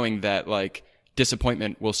dreams, knowing that like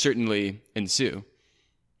disappointment will certainly ensue?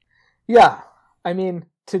 Yeah. I mean,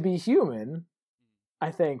 to be human,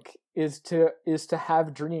 I think, is to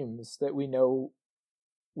have dreams that we know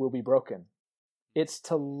will be broken. It's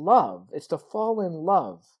to love, it's to fall in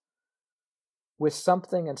love with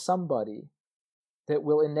something and somebody that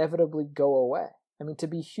will inevitably go away. I mean, to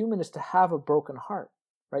be human is to have a broken heart,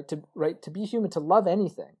 right? To be human, to love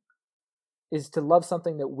anything, is to love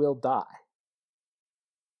something that will die.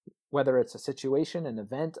 Whether it's a situation, an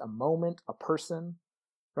event, a moment, a person,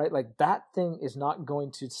 right? Like that thing is not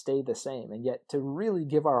going to stay the same. And yet to really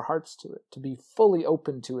give our hearts to it, to be fully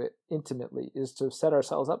open to it intimately, is to set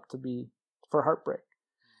ourselves up for heartbreak.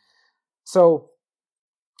 So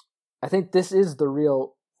I think this is the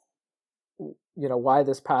real, why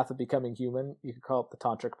this path of becoming human, you could call it the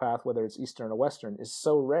tantric path, whether it's Eastern or Western, is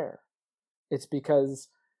so rare. It's because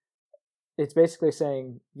it's basically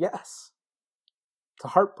saying yes to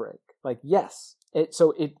heartbreak. Like, yes. It's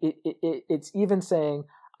even saying,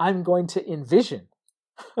 I'm going to envision.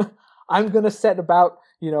 I'm going to set about,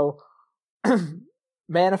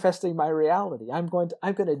 manifesting my reality. I'm going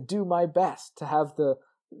to do my best to have the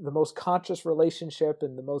most conscious relationship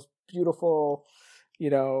and the most beautiful,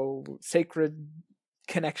 sacred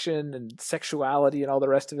connection and sexuality and all the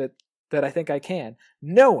rest of it that I think I can,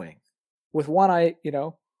 knowing with one eye,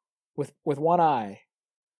 with one eye,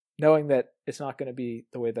 knowing that it's not going to be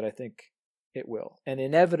the way that I think it will. And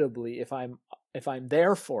inevitably, if I'm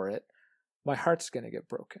there for it, my heart's going to get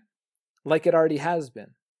broken, like it already has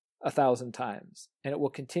been 1,000 times, and it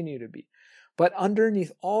will continue to be. But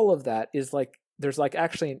underneath all of that is like, there's like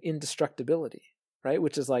actually an indestructibility, right?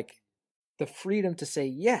 Which is like the freedom to say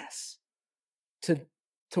yes to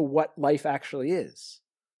what life actually is.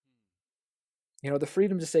 The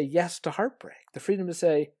freedom to say yes to heartbreak, the freedom to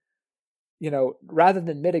say, rather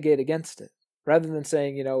than mitigate against it, rather than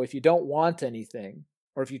saying, if you don't want anything,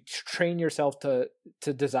 or if you train yourself to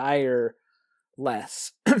desire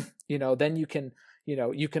less, then you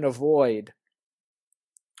can avoid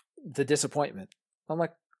the disappointment. I'm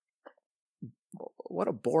like, what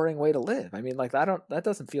a boring way to live. I mean, like, that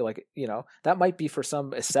doesn't feel like, that might be for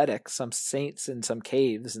some ascetics, some saints in some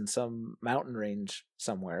caves in some mountain range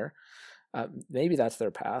somewhere. Maybe that's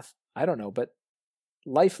their path. I don't know, but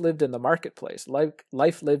life lived in the marketplace,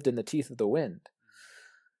 life lived in the teeth of the wind,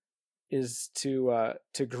 is to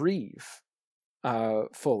grieve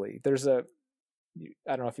fully.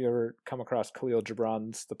 I don't know if you ever come across Khalil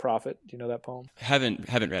Gibran's The Prophet. Do you know that poem? Haven't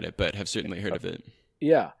read it, but have certainly heard of it.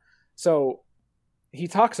 Yeah. So he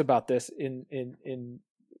talks about this in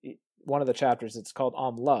one of the chapters. It's called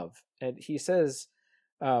On Love. And he says,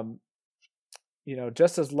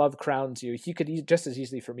 just as love crowns you, he could just as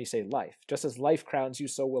easily for me say life. Just as life crowns you,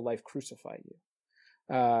 so will life crucify you.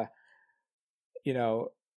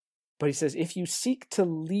 But he says, if you seek to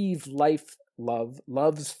leave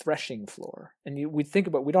love's threshing floor, and we think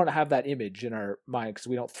about, we don't have that image in our mind because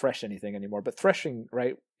we don't thresh anything anymore. But threshing,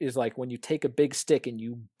 right, is like when you take a big stick and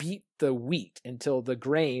you beat the wheat until the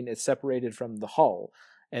grain is separated from the hull,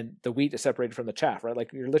 and the wheat is separated from the chaff, right?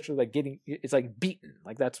 Like you're literally like it's like beaten,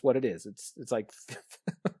 like that's what it is. It's like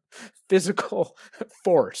physical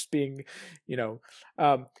force being,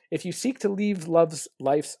 if you seek to leave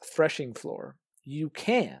life's threshing floor, you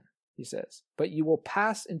can, he says, but you will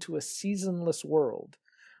pass into a seasonless world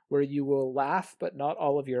where you will laugh, but not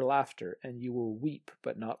all of your laughter, and you will weep,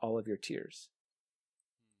 but not all of your tears.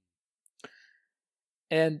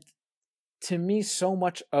 And to me, so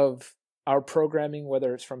much of our programming,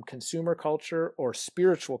 whether it's from consumer culture or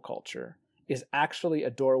spiritual culture, is actually a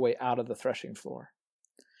doorway out of the threshing floor.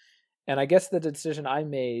 And I guess the decision I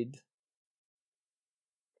made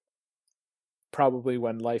probably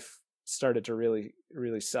when life started to really,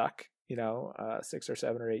 really suck, 6 or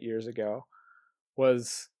 7 or 8 years ago,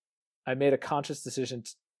 was I made a conscious decision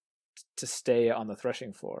to stay on the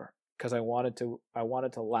threshing floor because I wanted to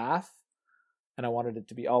laugh, and I wanted it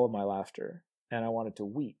to be all of my laughter, and I wanted to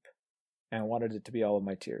weep, and I wanted it to be all of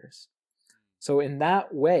my tears. So in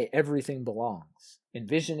that way, everything belongs.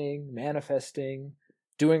 Envisioning, manifesting,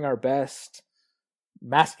 doing our best,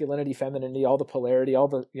 masculinity, femininity, all the polarity, all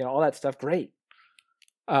that stuff, great.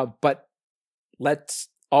 But let's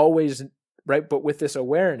always, right? But with this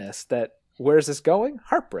awareness that, where's this going?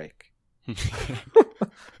 Heartbreak.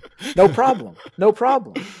 No problem,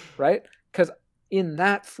 right? because in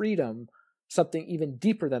that freedom, something even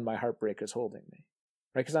deeper than my heartbreak is holding me,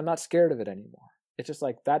 right? Because I'm not scared of it anymore. It's just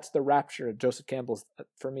like, that's the rapture of Joseph Campbell's,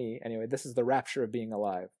 for me anyway, this is the rapture of being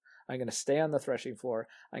alive. I'm going to stay on the threshing floor.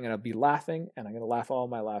 I'm going to be laughing, and I'm going to laugh all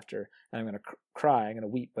my laughter, and I'm going to cry. I'm going to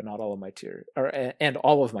weep, but not all of my tears, and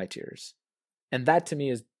all of my tears. And that to me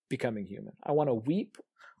is becoming human. I want to weep,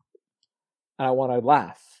 and I want to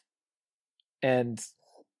laugh, and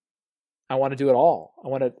I want to do it all. I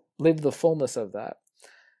want to live the fullness of that.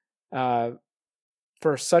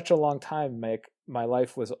 For such a long time, my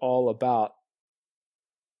life was all about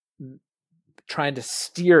trying to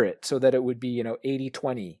steer it so that it would be,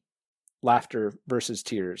 80-20 laughter versus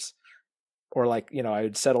tears, or like, I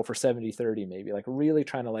would settle for 70-30 maybe, like really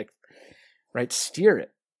trying to right, steer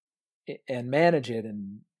it and manage it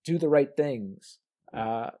and do the right things.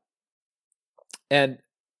 And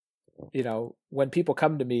when people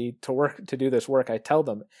come to me to do this work, I tell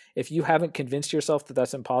them, if you haven't convinced yourself that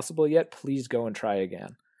that's impossible yet, please go and try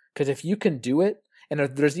again. Because if you can do it, and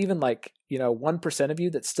if there's even 1% of you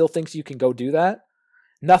that still thinks you can go do that,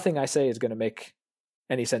 nothing I say is going to make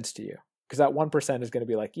any sense to you. Because that 1% is going to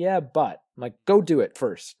be like, yeah, but I'm like, go do it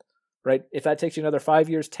first, right? If that takes you another 5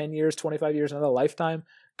 years, 10 years, 25 years, another lifetime,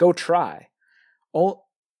 go try.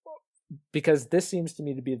 Because this seems to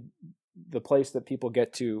me to be the place that people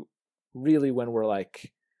get to really when we're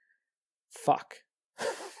like, fuck.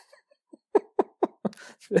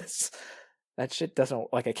 That shit doesn't,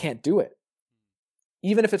 I can't do it.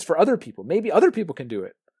 Even if it's for other people. Maybe other people can do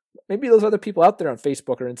it. Maybe those other people out there on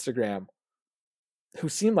Facebook or Instagram who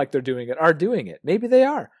seem like they're doing it are doing it. Maybe they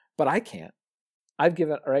are, but I can't. I've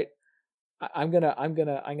given, right? I'm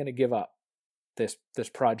gonna give up this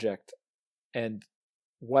project. And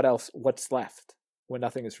what else? What's left when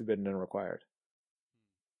nothing is forbidden and required?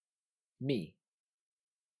 Me.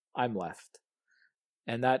 I'm left.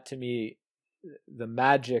 And that, to me, the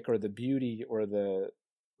magic or the beauty or the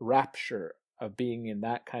rapture of being in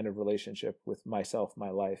that kind of relationship with myself,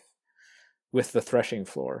 my life, with the threshing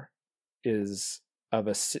floor, is of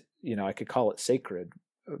I could call it sacred,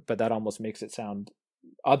 but that almost makes it sound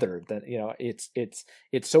other than,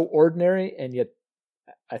 it's so ordinary, and yet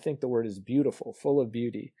I think the word is beautiful, full of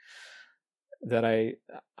beauty, that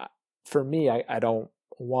for me, I don't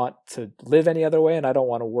want to live any other way, and I don't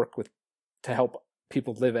want to work to help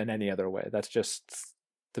people live in any other way. That's just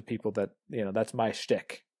the people that, that's my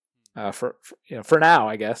shtick. For now,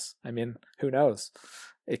 I guess. I mean, who knows?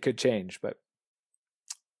 It could change, but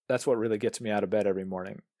that's what really gets me out of bed every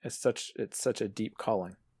morning. It's such a deep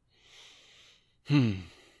calling.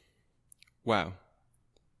 Wow.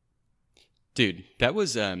 Dude, that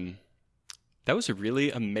was a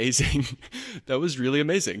really amazing, that was really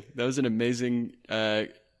amazing. That was an amazing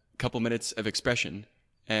couple minutes of expression.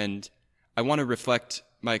 And I want to reflect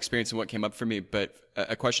my experience and what came up for me, but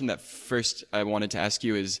a question that first I wanted to ask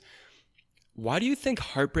you is, why do you think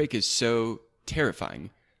heartbreak is so terrifying?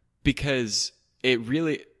 Because it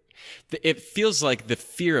feels like the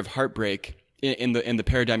fear of heartbreak in the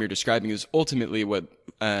paradigm you're describing is ultimately what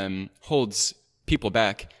holds people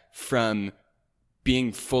back from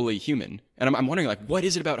being fully human. And I'm wondering, what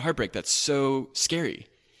is it about heartbreak that's so scary?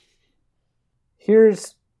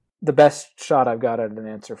 Here's the best shot I've got at an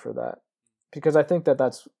answer for that, because I think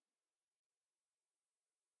that's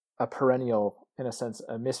a perennial, in a sense,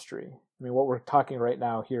 a mystery. I mean, what we're talking right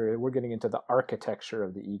now here, we're getting into the architecture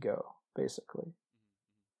of the ego, basically.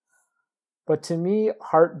 But to me,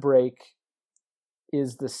 heartbreak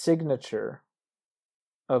is the signature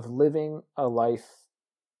of living a life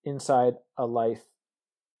inside a life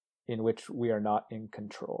in which we are not in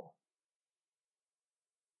control.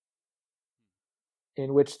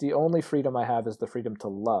 In which the only freedom I have is the freedom to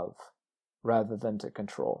love rather than to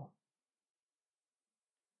control.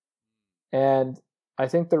 And I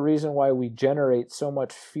think the reason why we generate so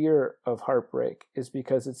much fear of heartbreak is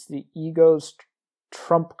because it's the ego's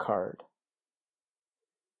trump card.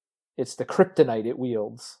 It's the kryptonite it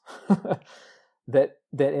wields that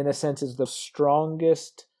in a sense is the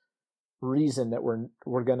strongest reason that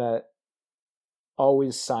we're gonna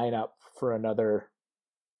always sign up for another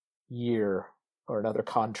year or another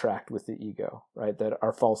contract with the ego, right? That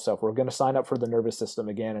our false self, we're gonna sign up for the nervous system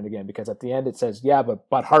again and again, because at the end it says, yeah,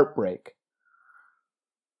 but heartbreak,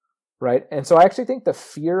 right? And so I actually think the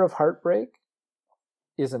fear of heartbreak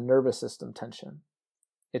is a nervous system tension.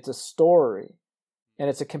 It's a story. And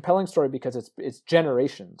it's a compelling story because it's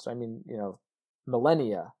generations. I mean,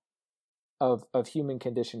 millennia of human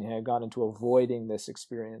conditioning have gone into avoiding this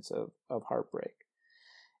experience of heartbreak.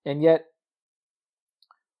 And yet,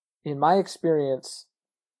 in my experience,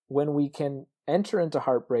 when we can enter into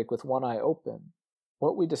heartbreak with one eye open,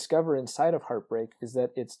 what we discover inside of heartbreak is that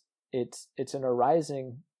it's an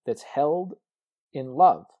arising that's held in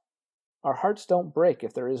love. Our hearts don't break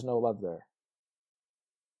if there is no love there.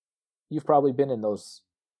 You've probably been in those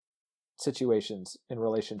situations in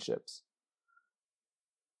relationships.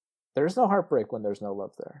 There's no heartbreak when there's no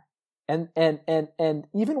love there. And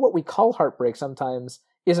even what we call heartbreak sometimes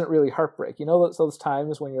isn't really heartbreak. You know those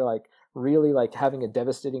times when you're like really like having a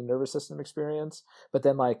devastating nervous system experience, but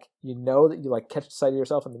then like you know that you like catch sight of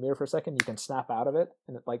yourself in the mirror for a second, you can snap out of it,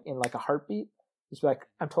 and like in like a heartbeat, just be like,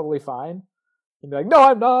 I'm totally fine. And be like, no,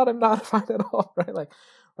 I'm not fine at all, right?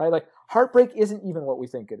 Like heartbreak isn't even what we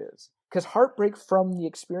think it is, because heartbreak from the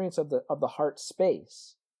experience of the heart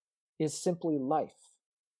space is simply life.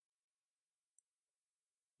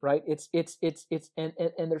 Right? It's and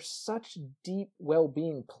there's such deep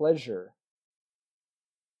well-being pleasure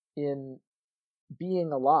in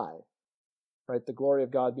being alive, right? The glory of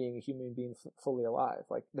God being a human being fully alive.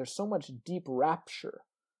 Like there's so much deep rapture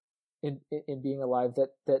in being alive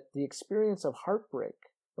that the experience of heartbreak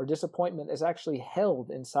or disappointment is actually held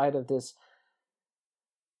inside of this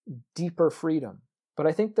deeper freedom. But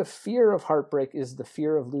I think the fear of heartbreak is the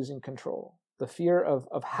fear of losing control. The fear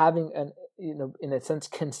of having an, in a sense,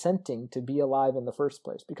 consenting to be alive in the first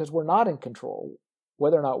place, because we're not in control,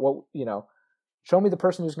 whether or not show me the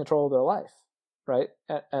person who's in control of their life, right?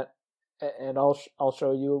 And I'll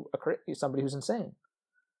show you somebody who's insane.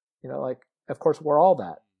 Like, of course we're all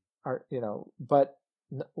that, but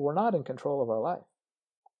we're not in control of our life.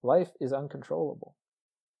 Life is uncontrollable.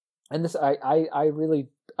 And this, I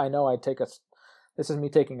know this is me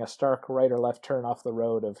taking a stark right or left turn off the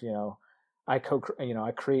road of, I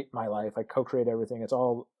create my life. I co-create everything. It's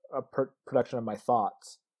all a production of my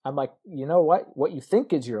thoughts. I'm like, you know what? What you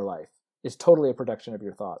think is your life is totally a production of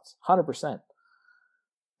your thoughts. 100%.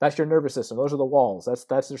 That's your nervous system. Those are the walls.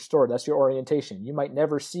 That's your story. That's your orientation. You might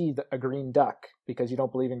never see a green duck because you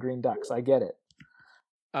don't believe in green ducks. I get it.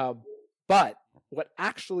 But what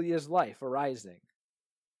actually is life arising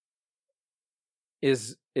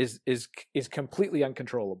is completely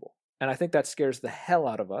uncontrollable. And I think that scares the hell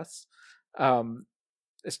out of us.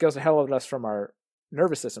 It scares the hell out of us from our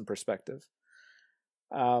nervous system perspective.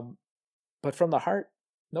 But from the heart,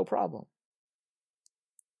 no problem.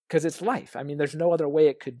 Because it's life. I mean, there's no other way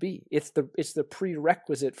it could be. It's the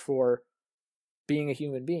prerequisite for being a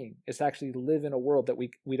human being. It's to actually live in a world that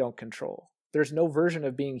we don't control. There's no version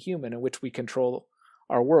of being human in which we control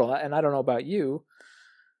our world. And I don't know about you,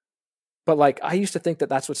 but like I used to think that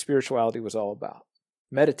that's what spirituality was all about.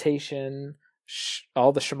 Meditation,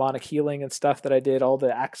 all the shamanic healing and stuff that I did, all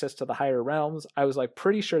the access to the higher realms. I was like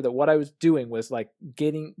pretty sure that what I was doing was like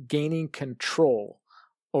gaining control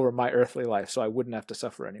over my earthly life, so I wouldn't have to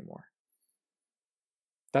suffer anymore.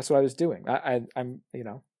 That's what I was doing. I'm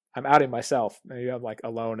outing myself. Maybe I'm like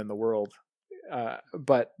alone in the world,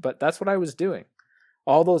 but that's what I was doing.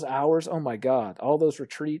 All those hours, oh my God! All those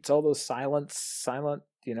retreats, all those silent,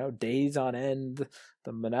 days on end,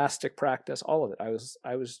 the monastic practice, all of it. I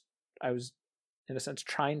was in a sense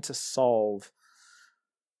trying to solve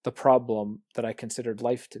the problem that I considered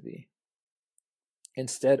life to be,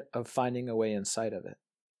 instead of finding a way inside of it.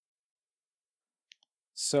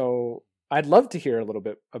 So I'd love to hear a little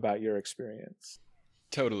bit about your experience.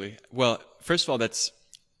 Totally. Well, first of all, that's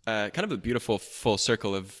kind of a beautiful full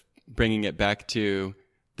circle of bringing it back to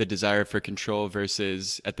the desire for control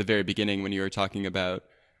versus at the very beginning when you were talking about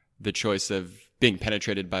the choice of being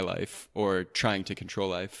penetrated by life or trying to control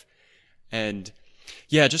life. And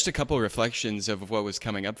yeah, just a couple of reflections of what was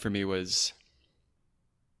coming up for me was,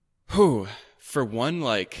 for one,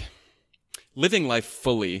 like living life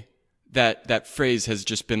fully, that phrase has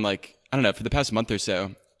just been like, I don't know, for the past month or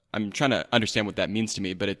so, I'm trying to understand what that means to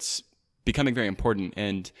me, but it's becoming very important.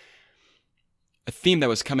 And a theme that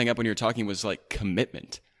was coming up when you were talking was like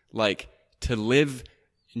commitment, like to live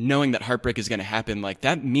knowing that heartbreak is going to happen. Like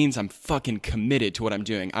that means I'm fucking committed to what I'm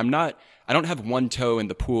doing. I don't have one toe in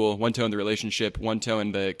the pool, one toe in the relationship, one toe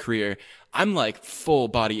in the career. I'm like full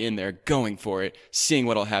body in there, going for it, seeing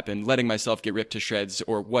what'll happen, letting myself get ripped to shreds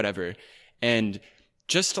or whatever. And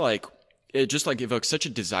it just evokes such a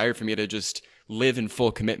desire for me to just live in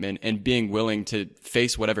full commitment and being willing to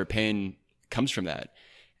face whatever pain comes from that.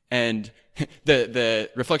 And the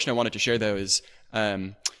reflection I wanted to share though is,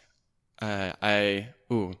 I'm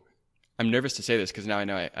nervous to say this because now I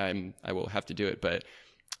know I will have to do it, but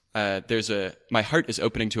my heart is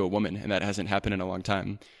opening to a woman, and that hasn't happened in a long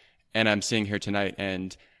time. And I'm seeing her tonight,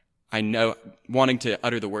 and I know wanting to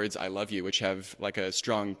utter the words "I love you," which have like a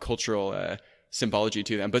strong cultural symbology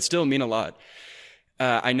to them, but still mean a lot.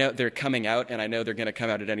 I know they're coming out, and I know they're going to come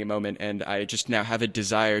out at any moment, and I just now have a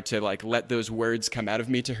desire to like let those words come out of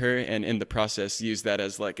me to her, and in the process use that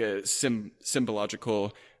as like a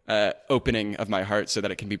symbological opening of my heart so that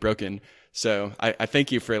it can be broken. So I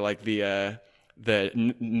thank you for like the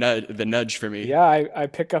nudge for me. Yeah, I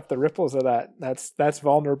pick up the ripples of that. That's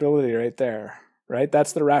vulnerability right there, right?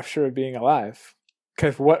 That's the rapture of being alive.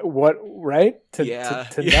 Because what right to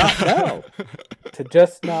not know, to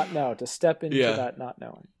just not know, to step into that not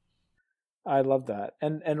knowing. I love that.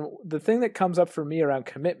 And the thing that comes up for me around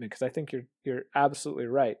commitment, because I think you're absolutely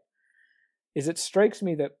right, is it strikes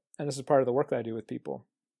me that, and this is part of the work that I do with people,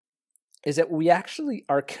 is that we actually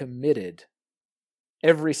are committed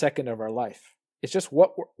every second of our life. It's just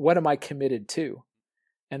what am I committed to?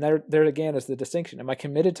 And there again is the distinction. Am I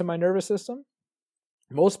committed to my nervous system?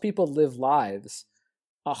 Most people live lives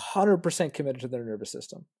 100% committed to their nervous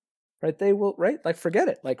system, right? They will, right? Like forget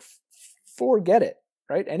it, like forget it,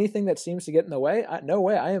 right? Anything that seems to get in the way, no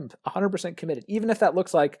way. I am 100% committed, even if that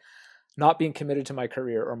looks like not being committed to my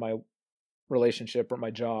career or my relationship or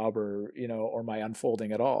my job or or my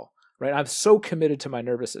unfolding at all, right? I'm so committed to my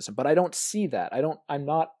nervous system, but I don't see that. I'm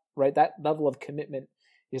not, right? That level of commitment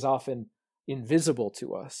is often invisible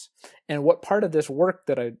to us. And what part of this work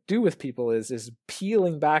that I do with people is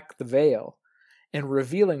peeling back the veil and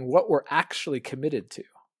revealing what we're actually committed to,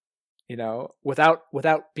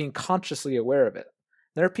 without being consciously aware of it.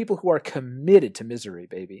 There are people who are committed to misery,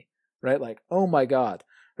 baby, right? Like, oh my God,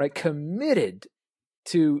 right? Committed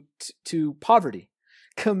to poverty,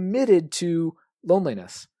 committed to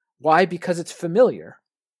loneliness. Why? Because it's familiar,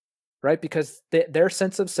 right? Because their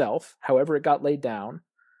sense of self, however it got laid down,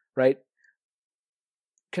 right,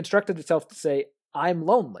 constructed itself to say, I'm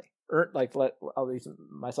lonely. Or like, I'll use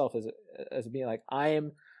myself as being like,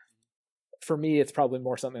 for me, it's probably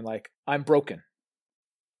more something like, I'm broken,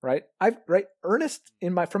 right? Ernest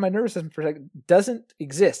from my nervous system perspective doesn't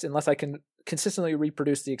exist unless I can consistently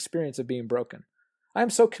reproduce the experience of being broken. I am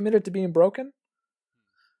so committed to being broken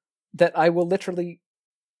that I will literally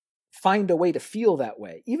find a way to feel that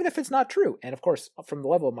way, even if it's not true. And of course, from the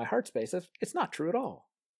level of my heart space, it's not true at all.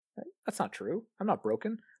 Right? That's not true. I'm not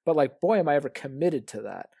broken. But like, boy, am I ever committed to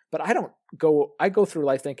that. But I go through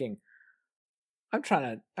life thinking, I'm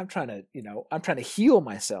trying to heal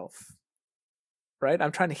myself. Right?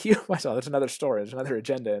 I'm trying to heal myself. There's another story. There's another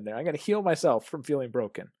agenda in there. I'm going to heal myself from feeling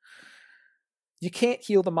broken. You can't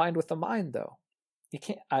heal the mind with the mind, though. You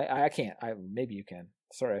can't. I can't. Maybe you can.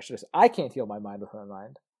 Sorry, I can't heal my mind with my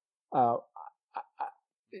mind.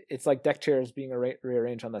 It's like deck chairs being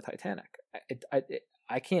rearranged on the Titanic.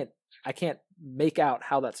 I can't make out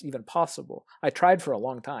how that's even possible. I tried for a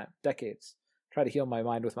long time, decades, try to heal my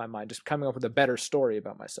mind with my mind, just coming up with a better story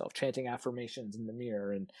about myself, chanting affirmations in the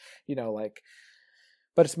mirror, and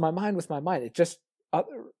but it's my mind with my mind. It just,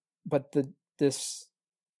 this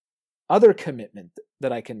other commitment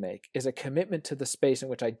that I can make is a commitment to the space in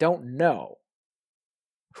which I don't know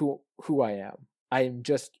who I am. I am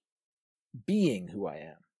just being who I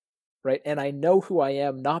am, right? And I know who I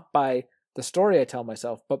am not by the story I tell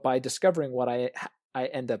myself, but by discovering what I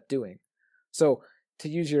end up doing. So to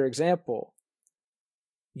use your example,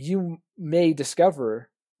 you may discover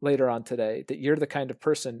later on today that you're the kind of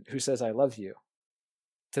person who says, I love you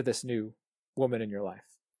to this new woman in your life.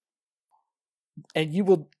 And you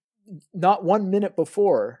will, not 1 minute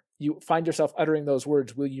before you find yourself uttering those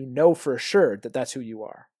words, will you know for sure that that's who you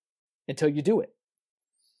are until you do it,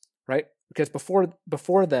 right? Because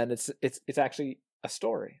before then, it's actually a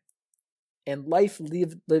story. And life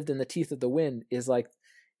lived in the teeth of the wind is like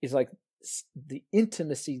the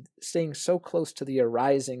intimacy, staying so close to the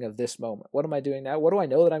arising of this moment. What am I doing now? What do I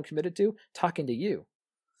know that I'm committed to? Talking to you.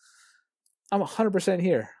 I'm 100%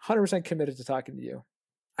 here, 100% committed to talking to you.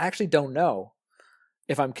 I actually don't know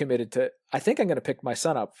if I'm committed to. I think I'm going to pick my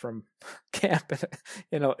son up from camp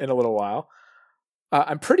in a little while.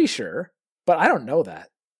 I'm pretty sure, but I don't know that.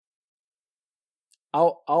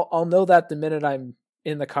 I'll know that the minute I'm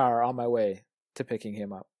in the car on my way to picking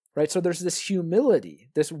him up, right? So there's this humility,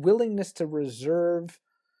 this willingness to reserve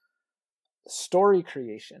story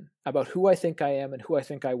creation about who I think I am and who I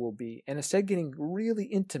think I will be. And instead getting really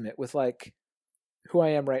intimate with like who I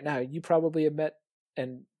am right now. You probably have met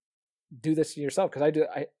and do this to yourself, because I do.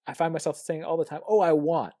 I find myself saying all the time, oh, I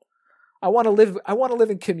want to live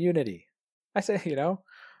in community. I say,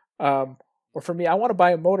 or for me, I want to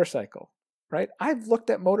buy a motorcycle. Right? I've looked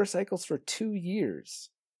at motorcycles for 2 years.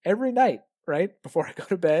 Every night, right? Before I go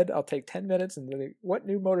to bed, I'll take 10 minutes and then, what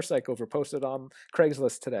new motorcycles were posted on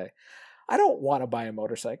Craigslist today? I don't want to buy a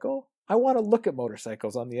motorcycle. I want to look at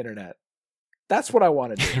motorcycles on the internet. That's what I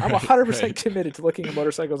want to do. I'm 100% committed to looking at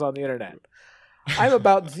motorcycles on the internet. I'm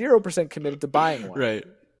about 0% committed to buying one. Right.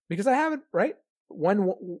 Because I haven't, right?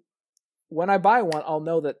 When I buy one, I'll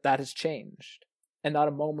know that has changed and not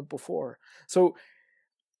a moment before. So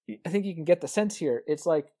I think you can get the sense here. It's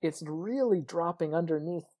like, it's really dropping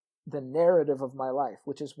underneath the narrative of my life,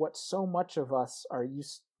 which is what so much of us are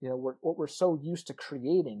used, what we're so used to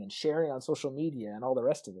creating and sharing on social media and all the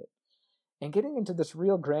rest of it. And getting into this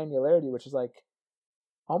real granularity, which is like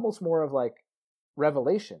almost more of like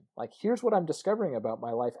revelation. Like, here's what I'm discovering about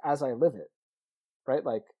my life as I live it, right?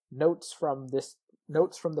 Like notes from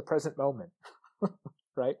the present moment,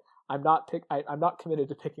 right? I'm not committed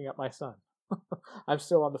to picking up my son. I'm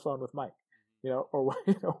still on the phone with Mike, or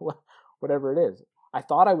whatever it is. I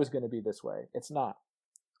thought I was going to be this way. It's not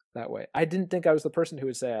that way. I didn't think I was the person who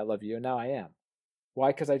would say I love you, and now I am. Why?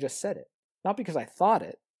 Because I just said it, not because I thought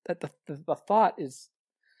it. That the thought is,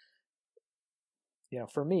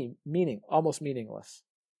 for me, almost meaningless,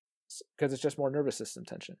 because it's just more nervous system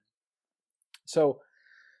tension. So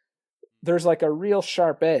there's like a real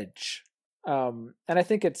sharp edge, and I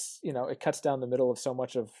think it's it cuts down the middle of so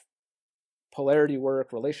much of polarity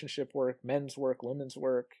work, relationship work, men's work, women's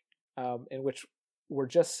work, in which we're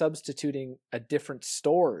just substituting a different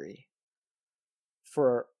story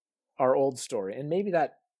for our old story. And maybe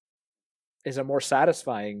that is a more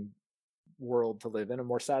satisfying world to live in, a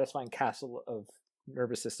more satisfying castle of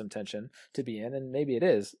nervous system tension to be in. And maybe it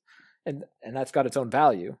is. And that's got its own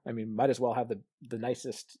value. I mean, might as well have the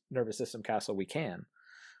nicest nervous system castle we can,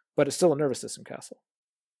 but it's still a nervous system castle.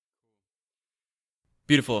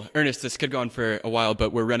 Beautiful. Ernest, this could go on for a while,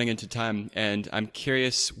 but we're running into time, and I'm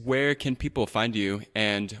curious, where can people find you,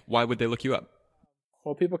 and why would they look you up?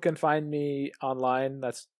 Well, people can find me online.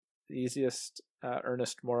 That's the easiest,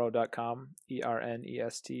 ernestmorrow.com,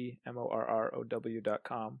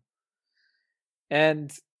 ERNESTMORROW.com.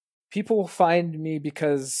 And people will find me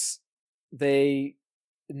because they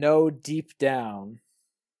know deep down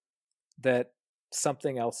that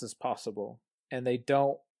something else is possible, and they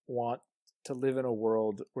don't want to live in a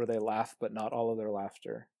world where they laugh but not all of their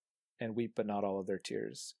laughter, and weep but not all of their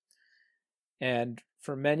tears. And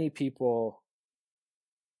for many people,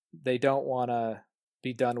 they don't want to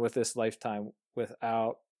be done with this lifetime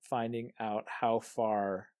without finding out how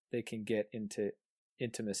far they can get into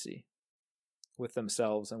intimacy with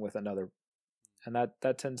themselves and with another. And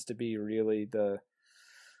that tends to be really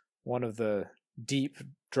one of the deep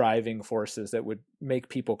driving forces that would make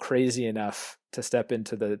people crazy enough to step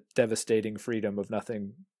into the devastating freedom of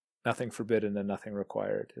nothing forbidden and nothing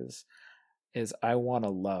required. Is I want to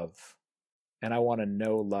love, and I want to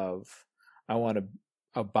know love. I want to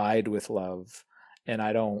abide with love, and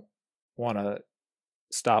I don't want to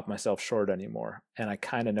stop myself short anymore. And I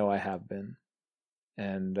kind of know I have been,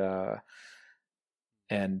 and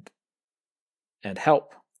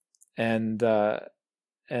help.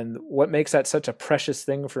 And what makes that such a precious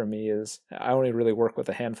thing for me is I only really work with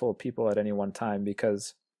a handful of people at any one time,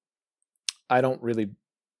 because I don't really,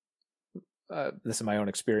 this is my own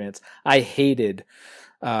experience, I hated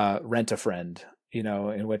Rent a Friend,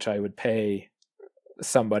 in which I would pay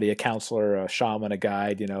somebody, a counselor, a shaman, a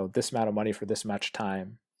guide, this amount of money for this much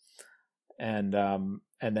time. And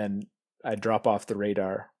then I'd drop off the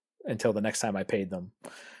radar until the next time I paid them.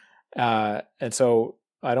 And so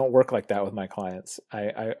I don't work like that with my clients.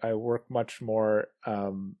 I work much more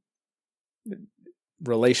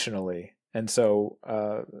relationally. And so,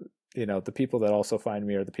 the people that also find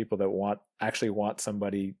me are the people that actually want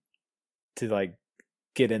somebody to like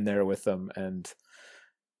get in there with them and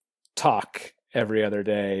talk every other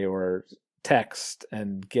day or text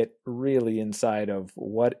and get really inside of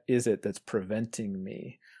what is it that's preventing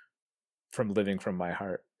me from living from my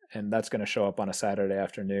heart. And that's going to show up on a Saturday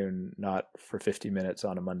afternoon, not for 50 minutes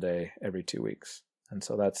on a Monday every 2 weeks. And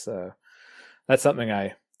so that's something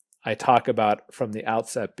I talk about from the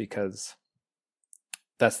outset, because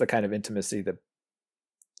that's the kind of intimacy that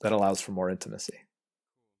allows for more intimacy.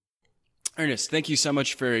 Ernest, thank you so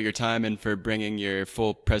much for your time and for bringing your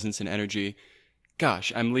full presence and energy.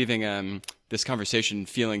 Gosh, I'm leaving this conversation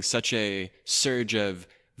feeling such a surge of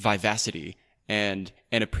vivacity and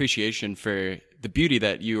an appreciation for the beauty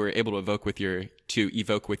that you were able to evoke with your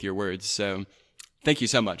words. So thank you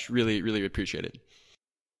so much. Really, really appreciate it.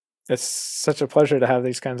 It's such a pleasure to have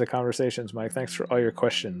these kinds of conversations, Mike. Thanks for all your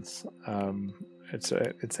questions. It's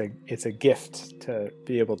a gift to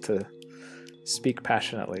be able to speak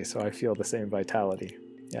passionately. So I feel the same vitality.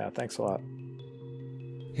 Yeah. Thanks a lot.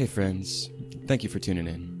 Hey friends. Thank you for tuning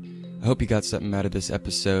in. I hope you got something out of this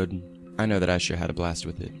episode. I know that I sure had a blast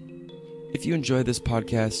with it. If you enjoyed this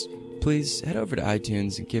podcast, please head over to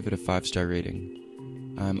iTunes and give it a 5-star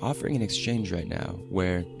rating. I'm offering an exchange right now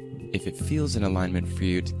where if it feels in alignment for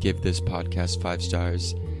you to give this podcast 5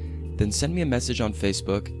 stars, then send me a message on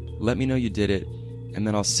Facebook, let me know you did it, and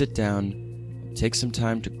then I'll sit down, take some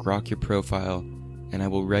time to grok your profile, and I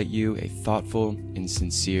will write you a thoughtful and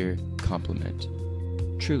sincere compliment.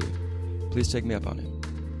 Truly, please take me up on it.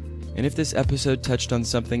 And if this episode touched on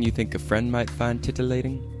something you think a friend might find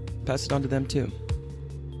titillating, pass it on to them too.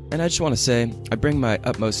 And I just want to say, I bring my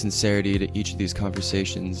utmost sincerity to each of these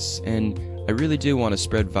conversations, and I really do want to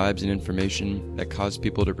spread vibes and information that cause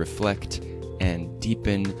people to reflect and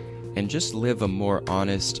deepen and just live a more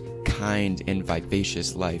honest, kind, and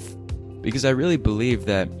vivacious life. Because I really believe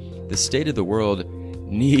that the state of the world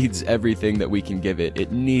needs everything that we can give it.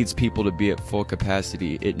 It needs people to be at full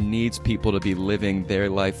capacity. It needs people to be living their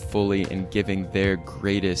life fully and giving their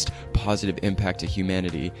greatest positive impact to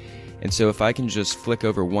humanity. And so if I can just flick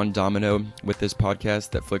over one domino with this podcast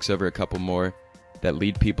that flicks over a couple more that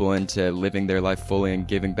lead people into living their life fully and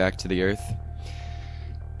giving back to the earth,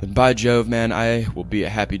 then by Jove, man, I will be a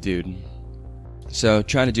happy dude. So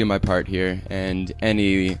trying to do my part here, and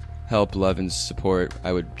any help, love, and support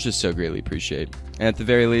I would just so greatly appreciate. And at the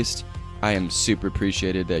very least, I am super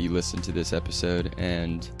appreciated that you listened to this episode,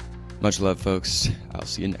 and much love, folks. I'll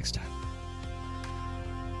see you next time.